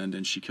at the end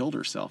and she killed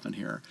herself in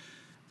here.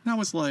 And I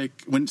was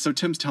like, so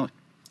Tim's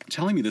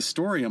telling me this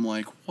story, I'm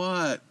like,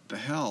 what the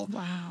hell?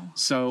 Wow.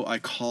 So I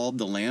called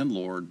the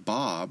landlord,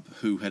 Bob,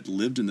 who had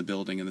lived in the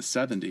building in the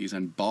 70s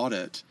and bought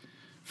it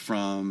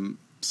from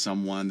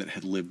someone that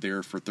had lived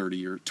there for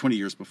 20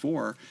 years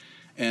before.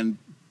 And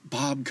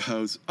Bob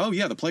goes, oh,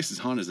 yeah, the place is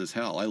haunted as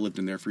hell. I lived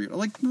in there for years. I'm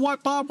like,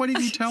 what, Bob? Why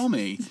didn't you tell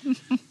me?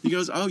 He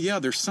goes, oh, yeah,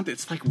 there's something.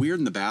 It's like weird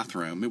in the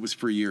bathroom. It was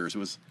for years. It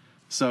was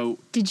so.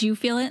 Did you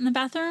feel it in the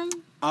bathroom?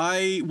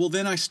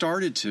 Then I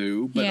started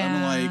to, but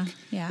I'm like,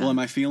 well, am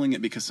I feeling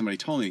it because somebody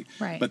told me?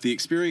 Right. But the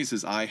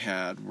experiences I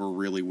had were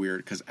really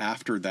weird because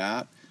after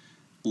that,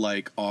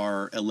 like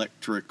our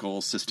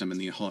electrical system in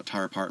the whole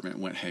entire apartment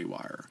went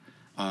haywire.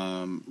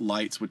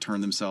 Lights would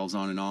turn themselves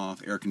on and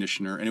off, air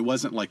conditioner, and it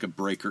wasn't like a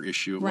breaker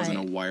issue. It wasn't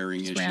a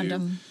wiring issue.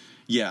 Random.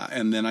 Yeah,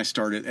 and then I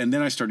started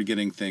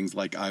getting things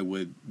like I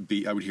would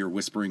hear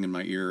whispering in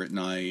my ear at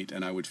night,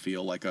 and I would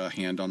feel like a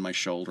hand on my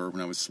shoulder when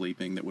I was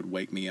sleeping that would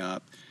wake me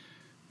up.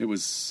 It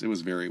was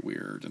very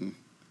weird.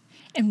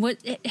 And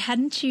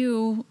hadn't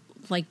you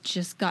like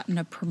just gotten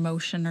a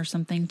promotion or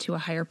something to a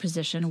higher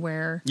position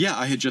where? Yeah,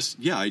 I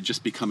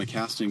just become a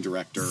casting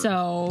director.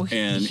 So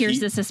and here's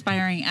this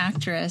aspiring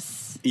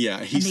actress.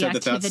 Yeah, he said the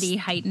activity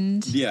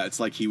heightened. Yeah, it's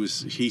like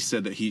he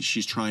said that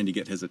she's trying to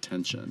get his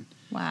attention.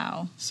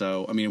 Wow.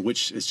 So, I mean,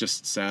 which is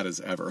just sad as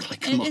ever.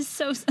 Like, it is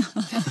so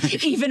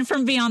even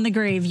from beyond the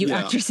grave, you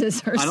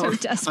actresses are so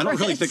desperate. I don't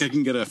really think I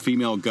can get a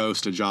female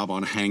ghost a job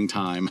on Hang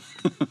Time.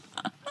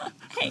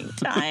 Hang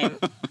Time.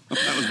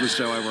 That was the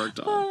show I worked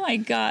on. Oh my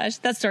gosh.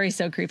 That story's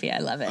so creepy. I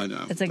love it. I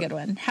know. It's a good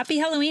one. Happy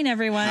Halloween,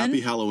 everyone.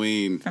 Happy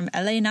Halloween. From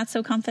LA Not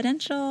So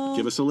Confidential.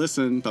 Give us a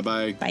listen.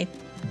 Bye-bye. Bye.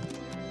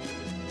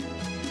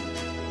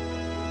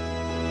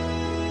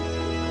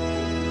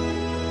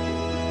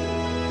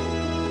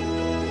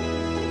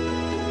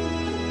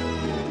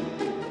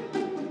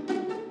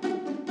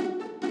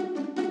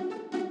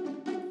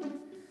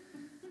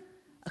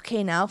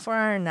 Okay, now for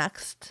our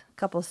next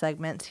couple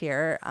segments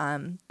here.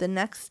 The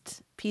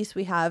next piece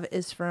we have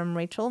is from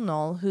Rachel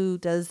Knoll, who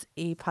does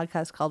a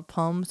podcast called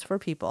Poems for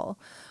People,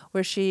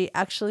 where she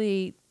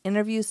actually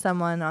interviews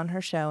someone on her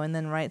show and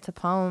then writes a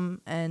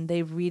poem and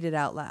they read it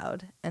out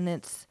loud. And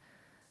it's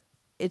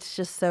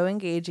just so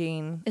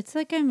engaging. It's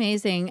like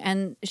amazing.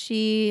 And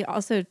she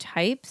also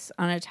types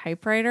on a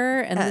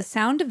typewriter. And the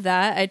sound of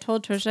that, I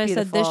told Trisha, I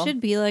said, this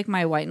should be like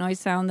my white noise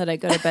sound that I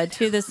go to bed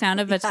to. The sound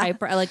of a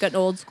typewriter, like an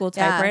old school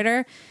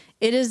typewriter.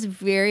 It is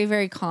very,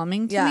 very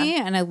calming to me.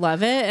 And I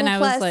love it. And I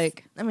was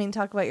like, I mean,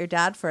 talk about your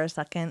dad for a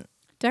second.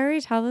 Did I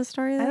already tell this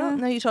story? I don't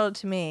know. You told it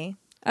to me.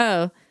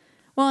 Oh.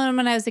 Well, and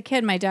when I was a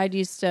kid, my dad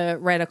used to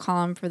write a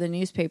column for the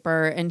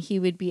newspaper, and he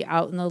would be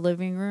out in the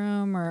living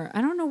room, or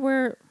I don't know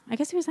where. I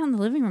guess he was out in the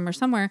living room or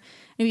somewhere, and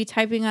he'd be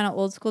typing on an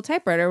old school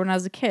typewriter. When I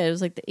was a kid, it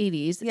was like the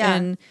 80s,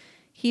 and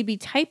he'd be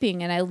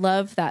typing, and I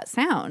love that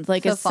sound.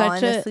 Like, so it's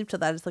such a asleep to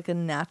that. It's like a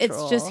natural.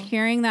 It's just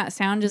hearing that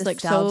sound is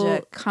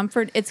nostalgic. Like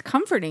so It's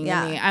comforting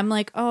to me. I'm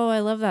like, oh,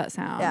 I love that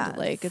sound. Yeah.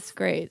 Like, it's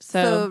great.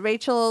 So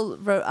Rachel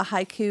wrote a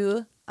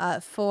haiku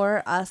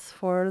for us,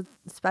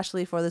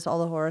 especially for this All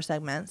the Horror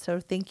segment. So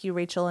thank you,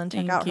 Rachel, and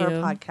check out her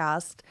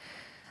podcast.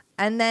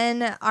 And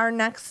then our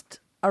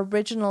next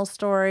original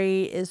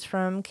story is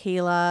from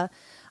Kayla,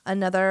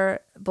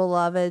 another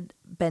beloved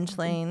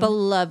benchling.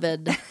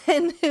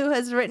 And who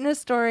has written a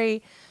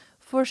story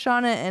for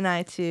Shauna and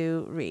I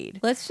to read.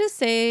 Let's just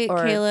say,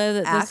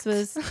 Kayla, that this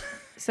was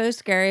so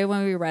scary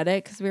when we read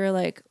it, because we were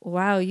like,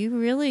 wow, you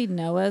really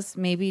know us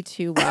maybe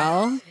too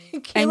well.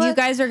 And you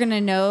guys are going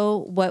to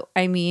know what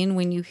I mean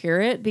when you hear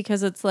it,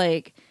 because it's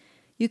like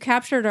you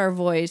captured our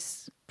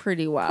voice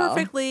pretty well.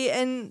 Perfectly.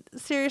 And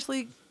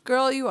seriously,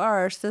 girl, you are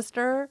our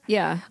sister.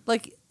 Yeah.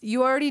 Like,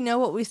 you already know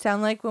what we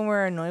sound like when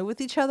we're annoyed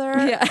with each other.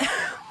 Yeah.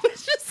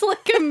 It's just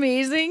like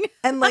amazing.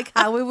 And like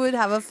how we would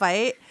have a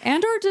fight.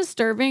 And or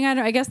disturbing.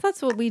 I guess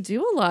that's what we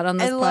do a lot on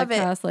this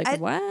podcast. Like,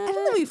 what? I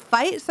don't know we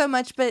fight so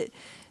much, but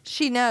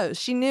she knows.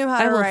 She knew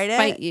how to write it.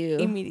 I will fight you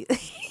immediately.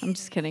 I'm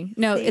just kidding.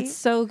 No, it's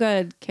so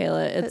good,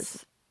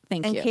 Kayla.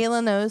 Thank you. And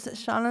Kayla knows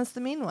Shauna's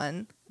the mean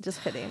one.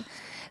 Just kidding.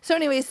 So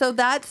anyway,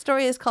 that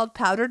story is called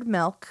Powdered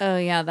Milk. Oh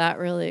yeah, that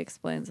really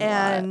explains a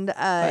lot.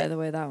 By the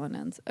way that one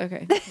ends.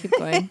 Okay, keep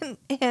going.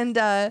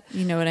 and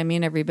you know what I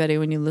mean, everybody,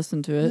 when you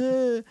listen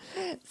to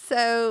it.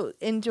 So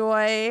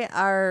enjoy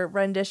our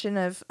rendition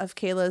of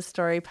Kayla's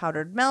story,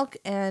 Powdered Milk,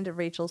 and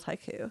Rachel's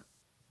haiku.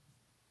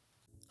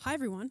 Hi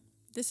everyone.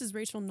 This is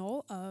Rachel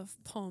Knoll of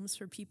Poems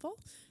for People,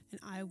 and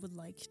I would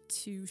like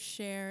to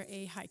share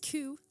a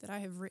haiku that I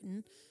have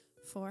written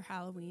for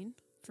Halloween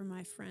for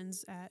my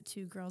friends at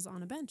Two Girls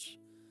on a Bench.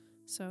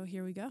 So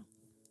here we go.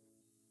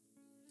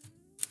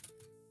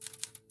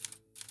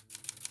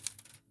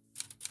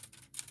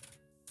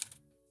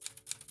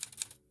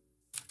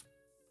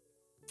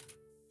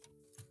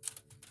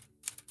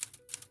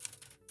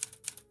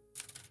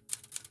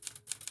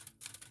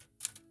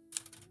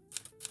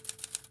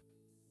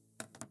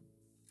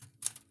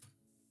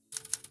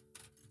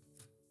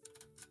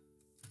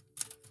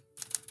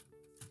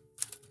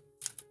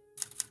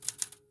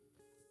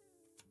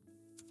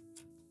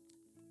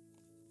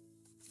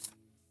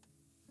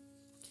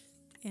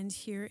 And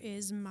here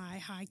is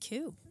my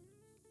haiku.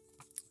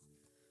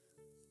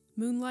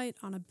 Moonlight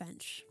on a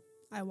bench.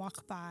 I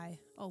walk by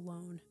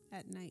alone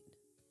at night.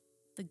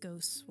 The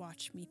ghosts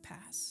watch me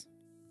pass.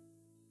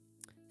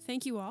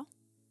 Thank you all,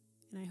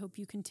 and I hope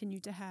you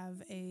continue to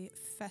have a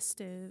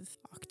festive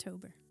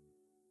October.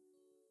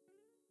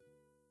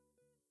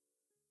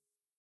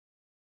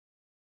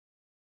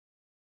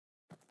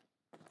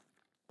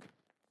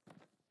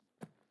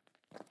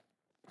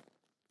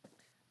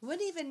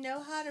 Wouldn't even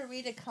know how to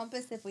read a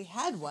compass if we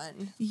had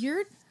one.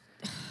 You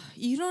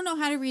don't know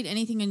how to read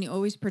anything, and you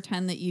always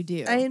pretend that you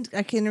do.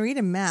 I can read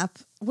a map.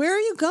 Where are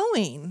you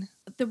going?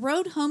 The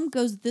road home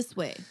goes this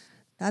way.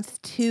 That's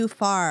too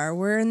far.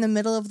 We're in the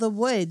middle of the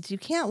woods. You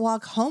can't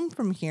walk home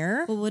from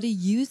here. Well, what do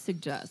you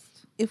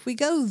suggest? If we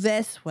go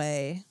this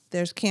way,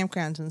 there's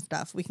campgrounds and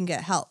stuff. We can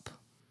get help.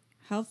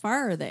 How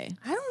far are they?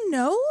 I don't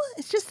know.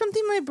 It's just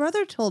something my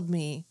brother told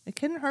me. It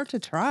couldn't hurt to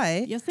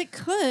try. Yes, it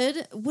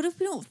could. What if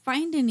we don't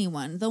find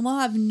anyone? Then we'll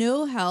have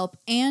no help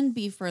and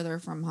be further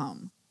from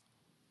home.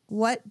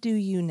 What do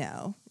you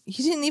know?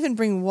 You didn't even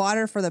bring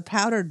water for the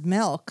powdered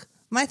milk.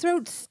 My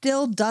throat's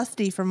still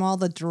dusty from all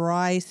the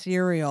dry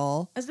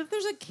cereal. As if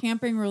there's a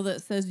camping rule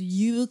that says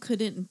you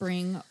couldn't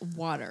bring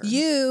water.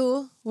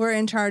 You were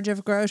in charge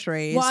of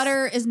groceries.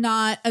 Water is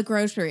not a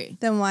grocery.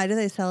 Then why do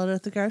they sell it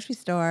at the grocery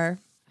store?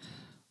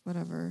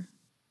 Whatever.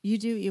 You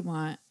do what you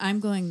want. I'm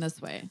going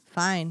this way.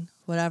 Fine.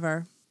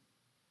 Whatever.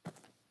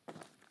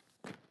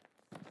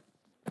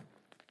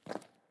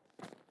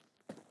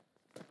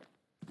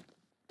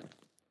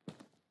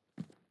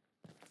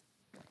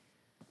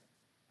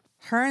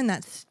 Her and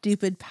that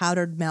stupid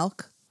powdered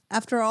milk.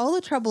 After all the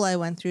trouble I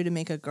went through to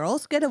make a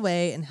girl's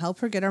getaway and help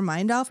her get her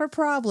mind off her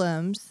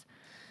problems,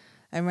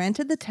 I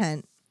rented the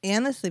tent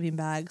and the sleeping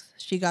bags.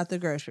 She got the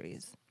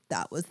groceries.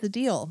 That was the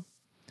deal.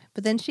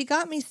 But then she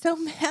got me so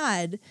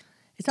mad.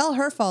 It's all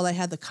her fault I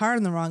had the car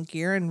in the wrong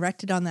gear and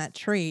wrecked it on that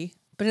tree.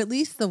 But at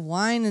least the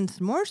wine and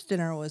s'mores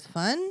dinner was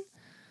fun.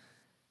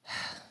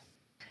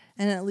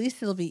 And at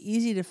least it'll be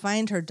easy to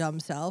find her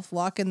dumb self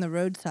walking the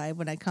roadside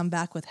when I come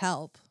back with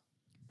help.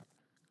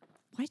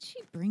 Why'd she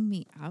bring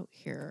me out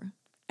here?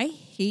 I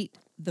hate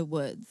the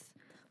woods.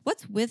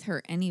 What's with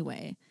her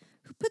anyway?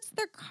 Who puts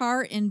their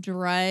car in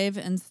drive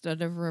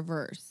instead of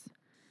reverse?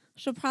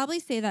 She'll probably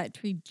say that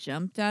tree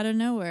jumped out of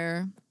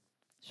nowhere.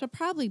 She'll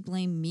probably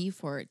blame me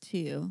for it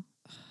too.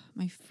 Ugh,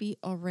 my feet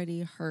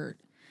already hurt.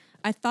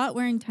 I thought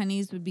wearing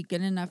tennies would be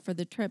good enough for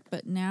the trip,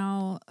 but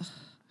now,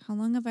 how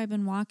long have I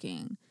been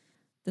walking?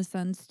 The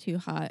sun's too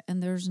hot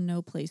and there's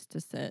no place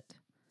to sit.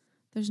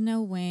 There's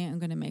no way I'm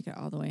going to make it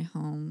all the way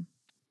home.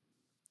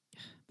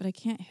 But I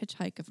can't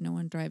hitchhike if no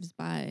one drives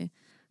by.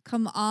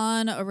 Come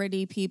on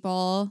already,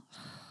 people.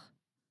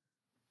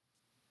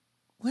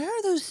 Where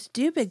are those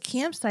stupid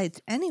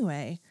campsites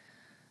anyway?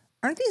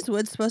 Aren't these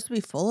woods supposed to be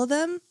full of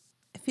them?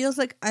 It feels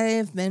like I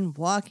have been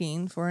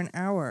walking for an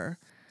hour.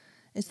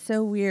 It's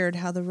so weird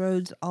how the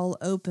road's all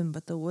open,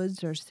 but the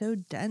woods are so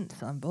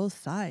dense on both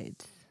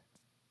sides.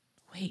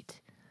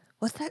 Wait,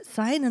 what's that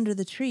sign under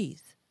the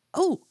trees?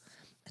 Oh,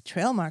 a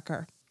trail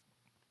marker.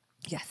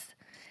 Yes.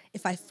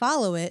 If I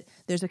follow it,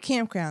 there's a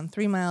campground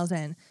 3 miles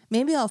in.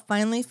 Maybe I'll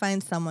finally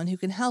find someone who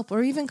can help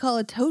or even call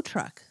a tow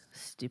truck.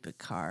 Stupid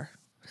car.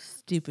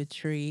 Stupid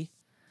tree.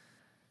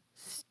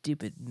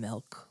 Stupid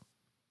milk.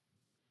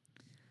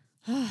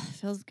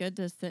 Feels good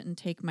to sit and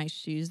take my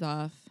shoes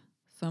off.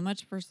 So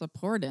much for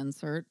support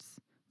inserts.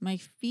 My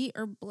feet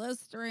are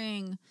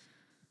blistering.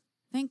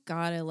 Thank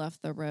God I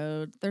left the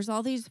road. There's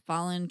all these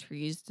fallen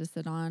trees to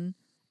sit on.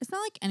 It's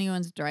not like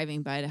anyone's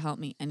driving by to help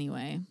me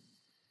anyway.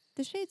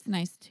 The shade's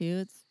nice too.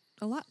 It's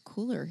a lot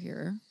cooler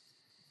here.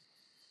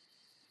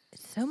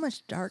 It's so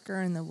much darker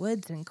in the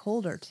woods and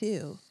colder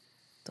too.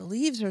 The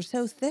leaves are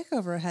so thick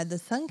overhead the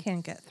sun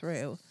can't get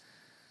through.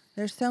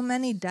 There's so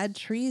many dead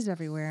trees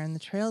everywhere and the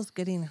trail's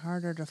getting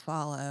harder to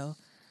follow.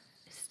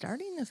 It's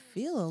starting to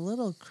feel a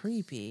little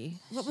creepy.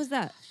 What was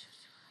that?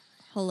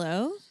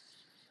 Hello?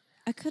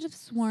 I could have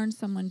sworn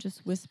someone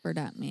just whispered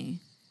at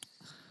me.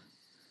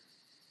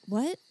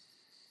 What?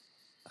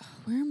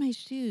 Where are my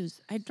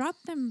shoes? I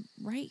dropped them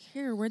right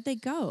here. Where'd they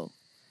go?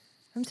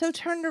 I'm so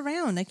turned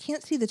around. I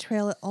can't see the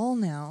trail at all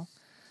now.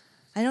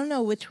 I don't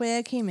know which way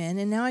I came in,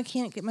 and now I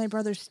can't get my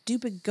brother's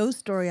stupid ghost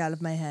story out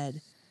of my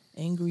head.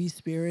 Angry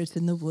spirits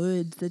in the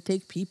woods that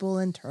take people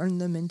and turn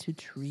them into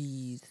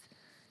trees.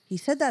 He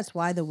said that's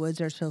why the woods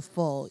are so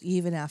full,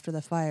 even after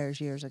the fires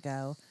years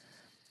ago.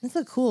 It's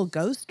a cool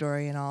ghost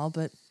story and all,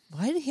 but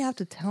why did he have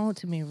to tell it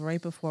to me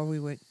right before we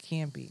went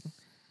camping?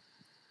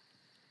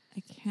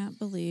 I can't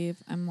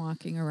believe I'm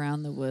walking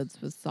around the woods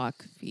with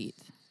sock feet.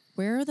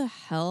 Where the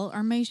hell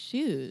are my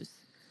shoes?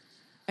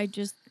 I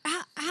just...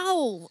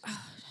 Ow!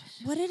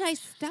 What did I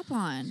step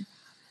on?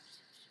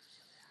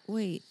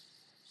 Wait,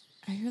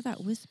 I hear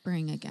that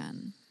whispering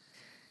again.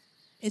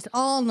 It's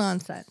all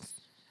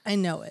nonsense. I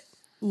know it.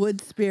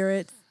 Wood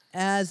spirits,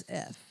 as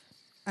if.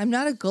 I'm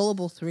not a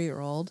gullible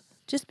 3-year-old.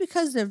 Just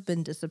because there have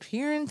been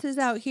disappearances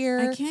out here...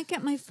 I can't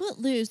get my foot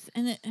loose,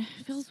 and it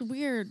feels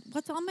weird.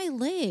 What's on my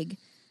leg?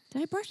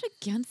 Did I brush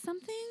against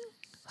something?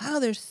 Wow,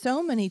 there's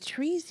so many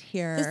trees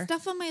here. The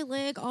stuff on my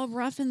leg, all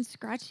rough and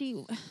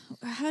scratchy.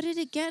 How did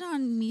it get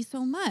on me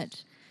so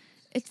much?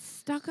 It's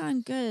stuck on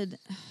good.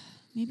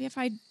 Maybe if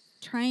I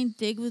try and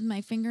dig with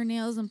my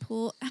fingernails and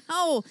pull...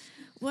 Ow!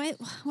 Why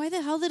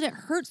the hell did it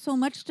hurt so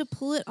much to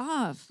pull it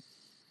off?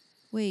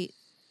 Wait,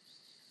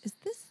 is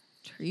this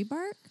tree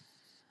bark?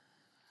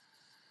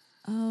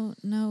 Oh,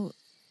 no.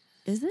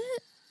 Is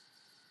it?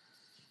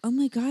 Oh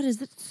my God,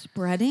 is it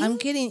spreading? I'm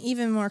getting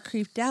even more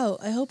creeped out.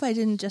 I hope I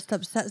didn't just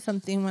upset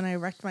something when I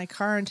wrecked my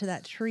car into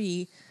that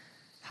tree.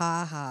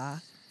 Ha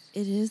ha.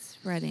 It is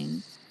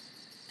spreading.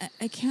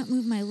 I can't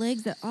move my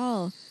legs at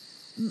all.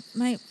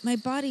 My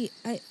body,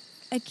 I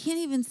can't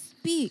even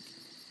speak.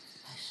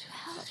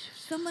 Help,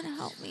 someone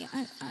help me.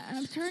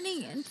 I'm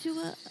turning into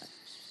a...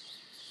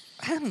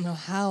 I don't know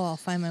how I'll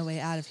find my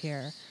way out of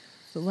here.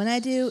 But when I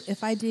do,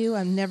 if I do,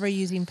 I'm never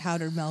using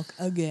powdered milk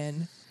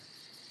again.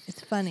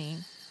 It's funny.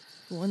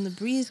 But when the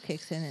breeze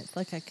kicks in, it's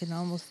like I can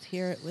almost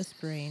hear it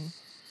whispering.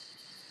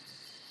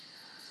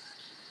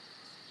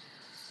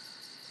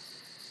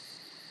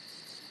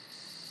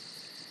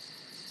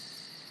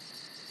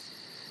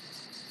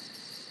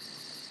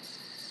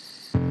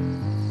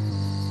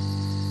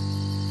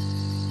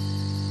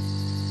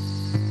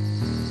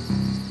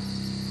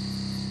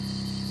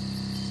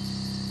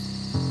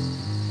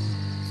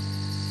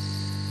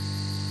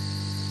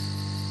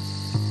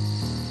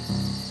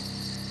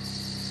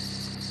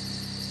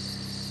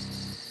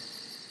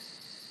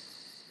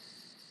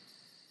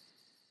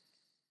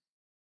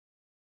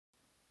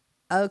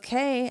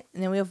 Okay,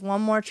 and then we have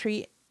one more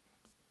treat,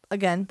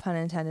 again, pun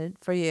intended,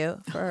 for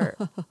you, for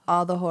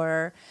all the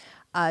horror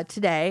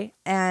today.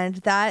 And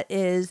that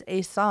is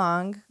a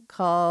song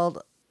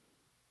called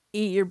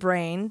Eat Your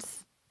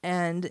Brains.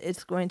 and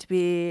it's going to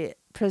be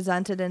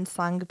presented and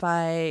sung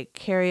by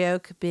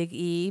Karaoke Big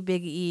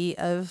E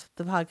of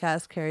the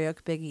podcast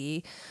Karaoke Big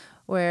E,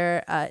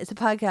 where it's a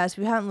podcast, if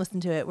you haven't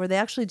listened to it, where they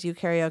actually do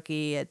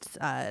karaoke. It's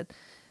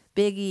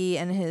Big E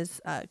and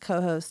his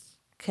co-host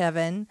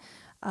Kevin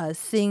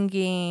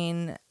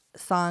singing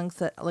songs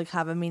that like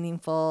have a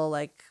meaningful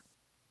like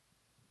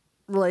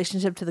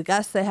relationship to the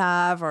guests they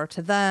have or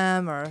to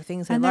them or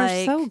things they And like.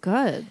 they're so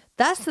good.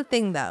 That's the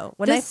thing though.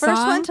 When I This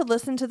first song went to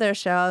listen to their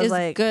show, I was Is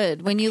like,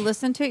 good. When you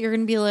listen to it, you're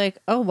gonna be like,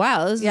 "Oh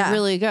wow, this Yeah. is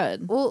really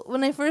good." well,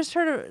 when I first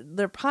heard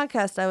their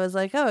podcast, I was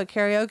like, oh, a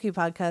karaoke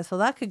podcast. So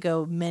that could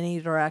go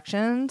many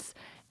directions.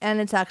 And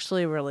it's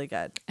actually really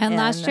good. And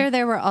last year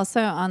they were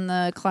also on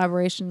the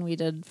collaboration we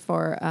did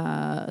for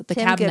the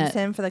Tim cabinet.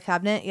 Gibson for the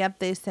cabinet. Yep,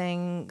 they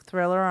sang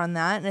Thriller on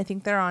that. And I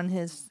think they're on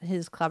his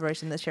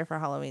collaboration this year for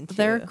Halloween too.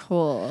 They're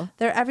cool.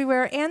 They're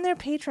everywhere and they're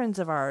patrons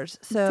of ours.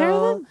 So They're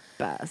the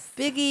best.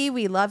 Biggie,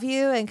 we love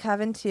you, and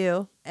Kevin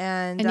too.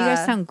 And And you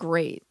guys sound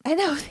great. I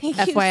know. Thank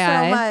you so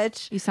FYI,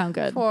 much You sound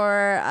good.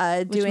 for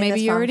Which doing maybe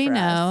this you song already for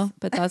know, us.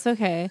 but that's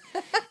okay.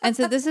 And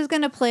so this is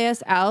going to play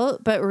us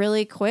out, but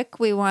really quick,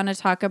 we want to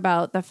talk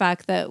about the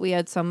fact that we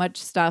had so much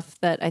stuff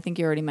that I think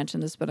you already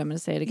mentioned this, but I'm going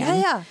to say it again.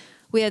 Yeah.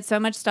 We had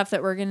so much stuff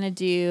that we're going to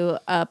do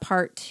a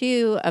part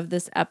 2 of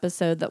this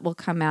episode that will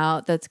come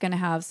out that's going to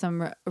have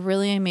some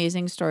really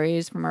amazing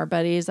stories from our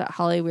buddies at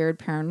Holly Weird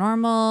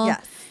Paranormal.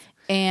 Yes.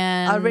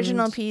 And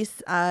Original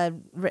piece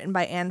written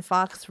by Anne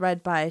Fox,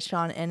 read by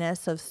Sean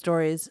Ennis of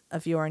Stories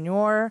of Yore and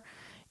Yore.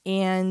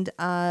 And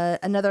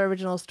another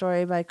original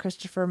story by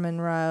Christopher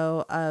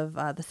Monroe of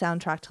the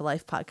Soundtrack to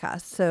Life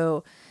podcast.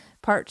 So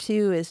part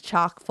 2 is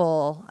chock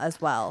full as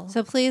well.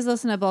 So please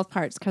listen to both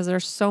parts because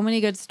there's so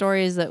many good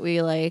stories that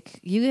we like.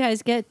 You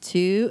guys get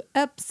 2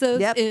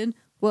 episodes Yep. in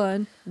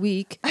 1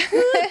 week.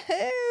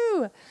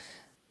 Woo!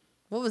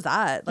 What was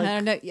that? I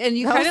don't know. And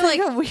you that kind of was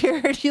like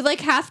a weird. you like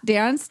half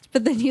danced,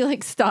 but then you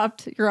like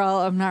stopped. You're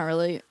all, I'm not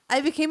really.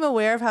 I became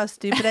aware of how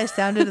stupid I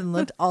sounded and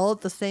looked all at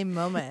the same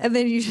moment. And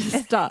then you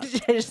just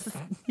stopped. I just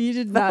You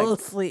did fell not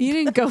asleep. You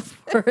didn't go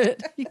for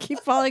it. You keep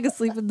falling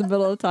asleep in the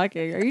middle of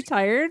talking. Are you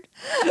tired?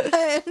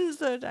 I am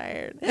so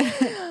tired.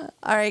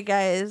 All right,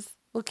 guys.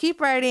 We'll keep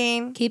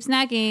writing, Keep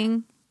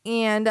snacking.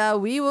 and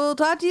we will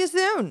talk to you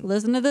soon.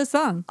 Listen to this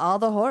song. All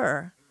the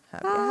horror.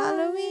 Happy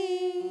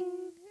Halloween.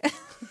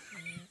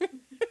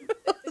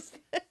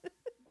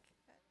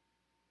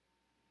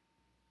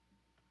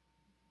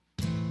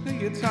 Hey,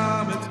 it's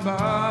Tom, it's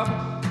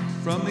Bob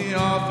from the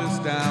office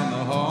down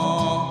the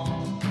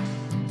hall.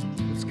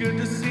 It's good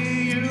to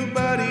see you,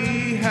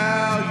 buddy.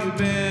 How you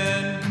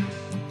been?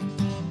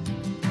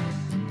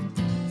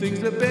 Things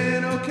have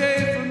been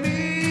okay for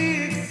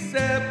me,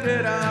 except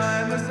that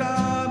I'm a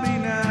zombie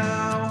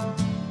now.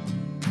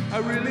 I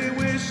really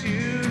wish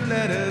you'd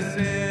let us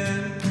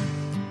in.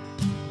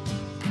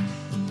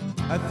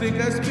 I think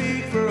I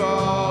speak for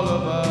all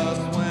of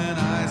us when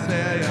I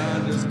say I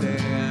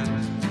understand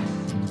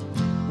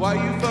why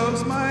you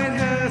folks might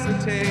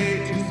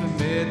hesitate to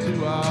submit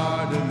to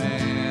our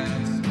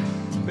demands.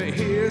 But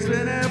here's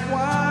an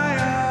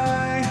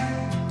FYI,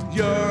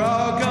 you're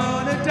all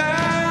gonna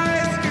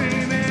die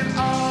screaming.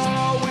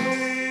 All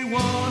we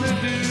wanna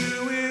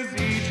do is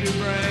eat your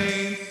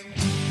brains.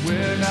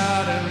 We're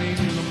not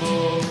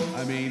unreasonable,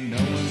 I mean no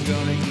one's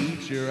gonna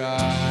eat your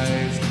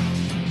eyes.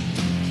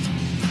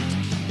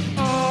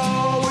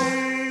 All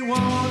we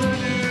wanna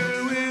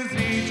do is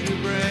eat your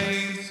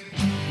brains.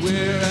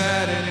 We're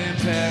at an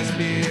impasse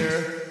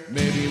here.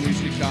 Maybe we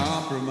should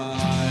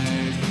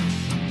compromise.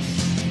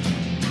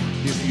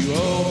 If you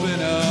open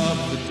up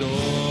the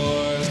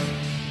doors,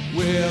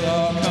 we'll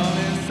all come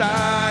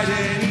inside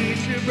and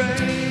eat your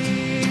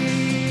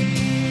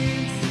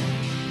brains.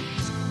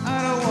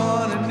 I don't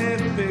wanna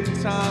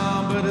nitpick,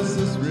 Tom, but is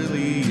this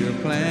really your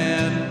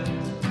plan?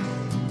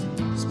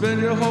 Spend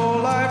your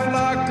whole life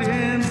locked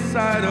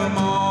inside a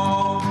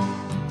mall.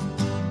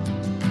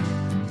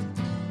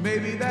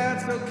 Maybe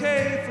that's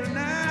okay for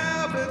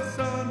now, but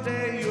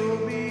someday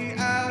you'll be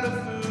out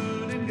of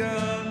food and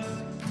guns,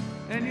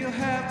 and you'll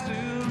have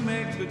to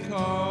make the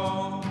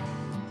call.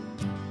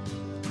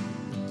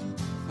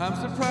 I'm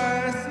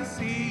surprised to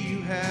see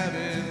you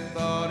haven't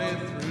thought it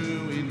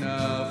through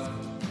enough.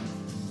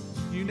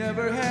 You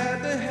never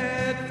had the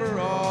head for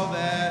all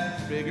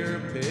that bigger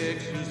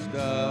picture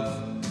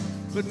stuff.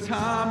 But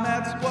Tom,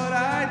 that's what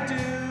I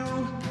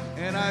do,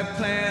 and I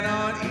plan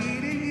on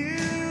eating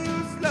you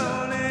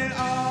slowly.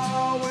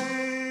 All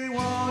we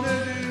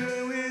wanna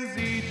do is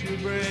eat your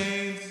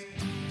brains.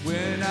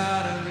 We're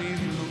not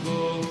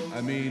unreasonable,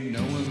 I mean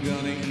no one's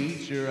gonna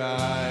eat your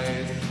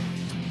eyes.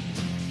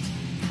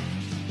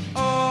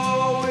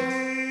 All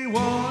we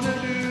wanna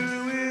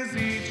do is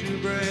eat your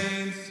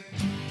brains.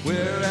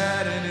 We're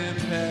at an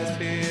impasse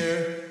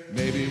here,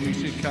 maybe we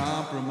should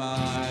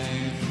compromise.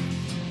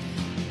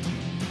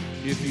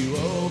 If you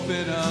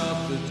open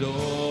up the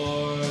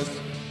doors,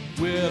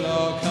 we'll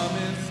all come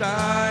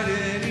inside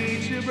and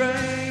eat your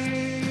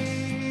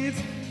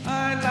brains.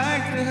 I'd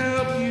like to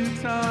help you,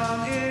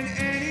 Tom, in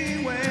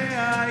any way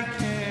I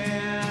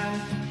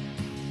can.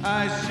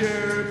 I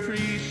sure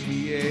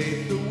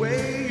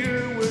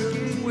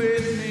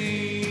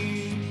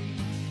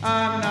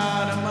I'm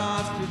not a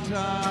monster,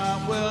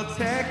 Tom. Well,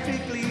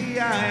 technically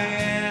I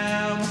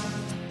am.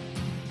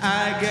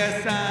 I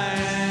guess I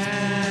am.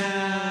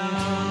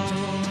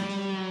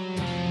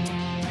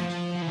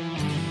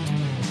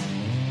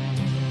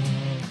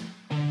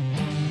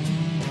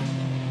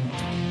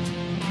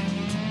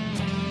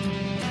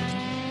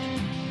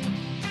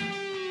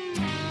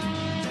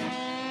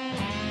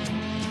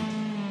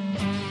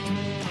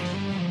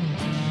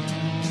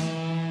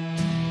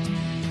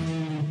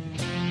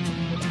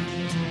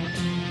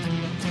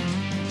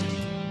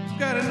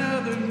 Got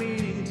another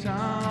meeting,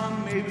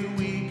 Tom. Maybe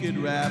we could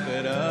wrap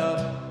it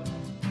up.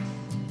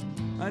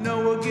 I know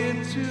we'll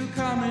get to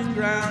common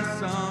ground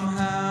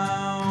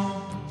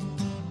somehow.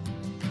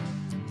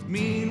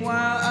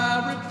 Meanwhile,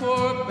 I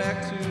report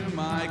back to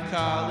my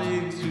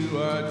colleagues who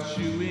are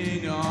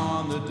chewing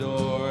on the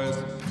doors.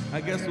 I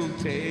guess we'll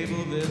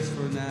table this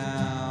for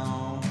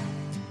now.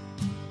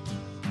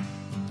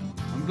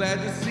 I'm glad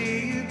to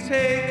see you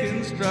take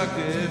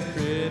constructive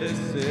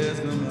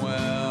criticism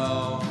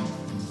well.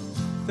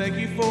 Thank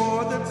you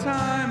for the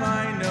time.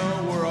 I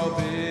know we're all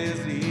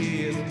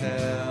busy as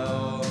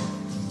hell.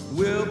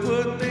 We'll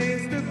put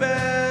things to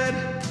bed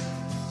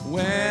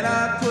when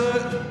I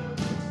put.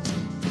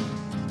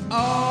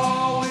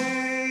 All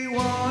we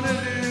wanna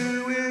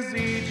do is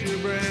eat your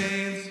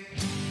brains.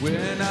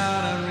 We're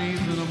not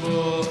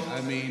unreasonable.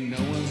 I mean, no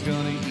one's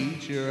gonna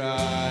eat your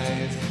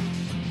eyes.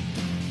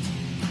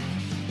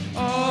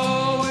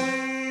 All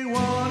we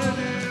wanna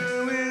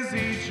do is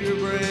eat your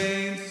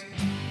brains.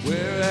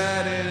 We're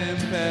at an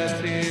impasse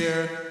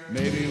here.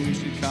 Maybe we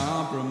should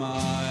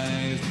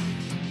compromise.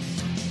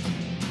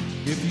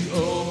 If you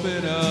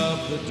open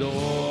up the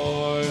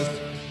doors,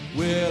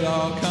 we'll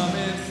all come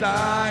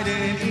inside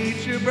and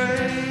eat your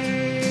brains.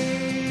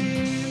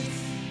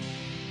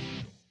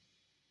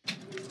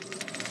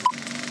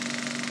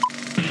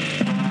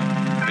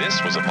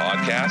 This was a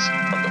podcast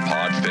from the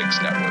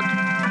Podfix Network.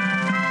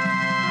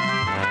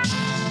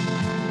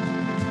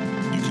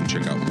 You can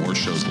check out more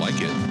shows like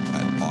it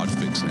at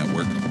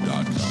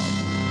podfixnetwork.com.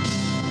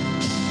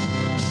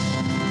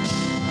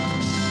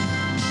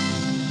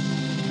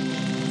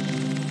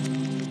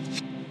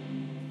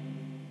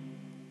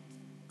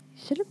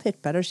 Should have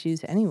picked better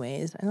shoes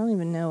anyways. I don't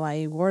even know why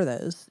you wore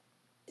those.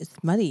 It's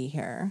muddy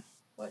here.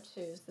 What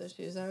shoes? The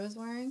shoes I was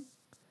wearing?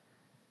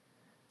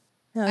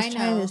 No, I was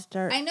trying to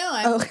start. I know.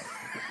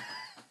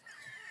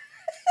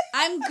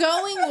 I'm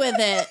going with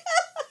it.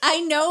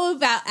 I know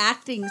about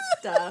acting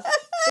stuff.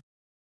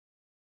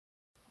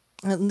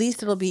 At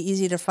least it'll be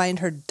easy to find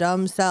her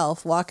dumb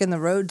self walking the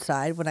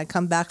roadside when I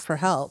come back for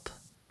help.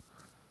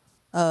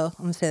 Oh,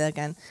 I'm going to say that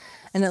again.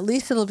 And at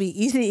least it'll be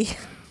easy.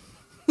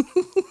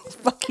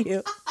 Fuck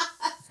you.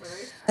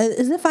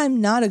 As if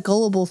I'm not a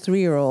gullible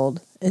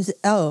 3-year-old.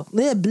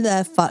 Blah,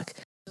 blah, fuck.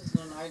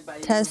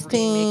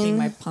 Testing.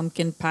 My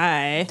pumpkin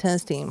pie.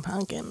 Testing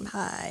pumpkin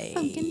pie.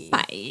 Pumpkin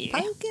pie.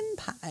 Pumpkin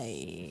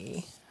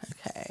pie.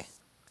 Okay.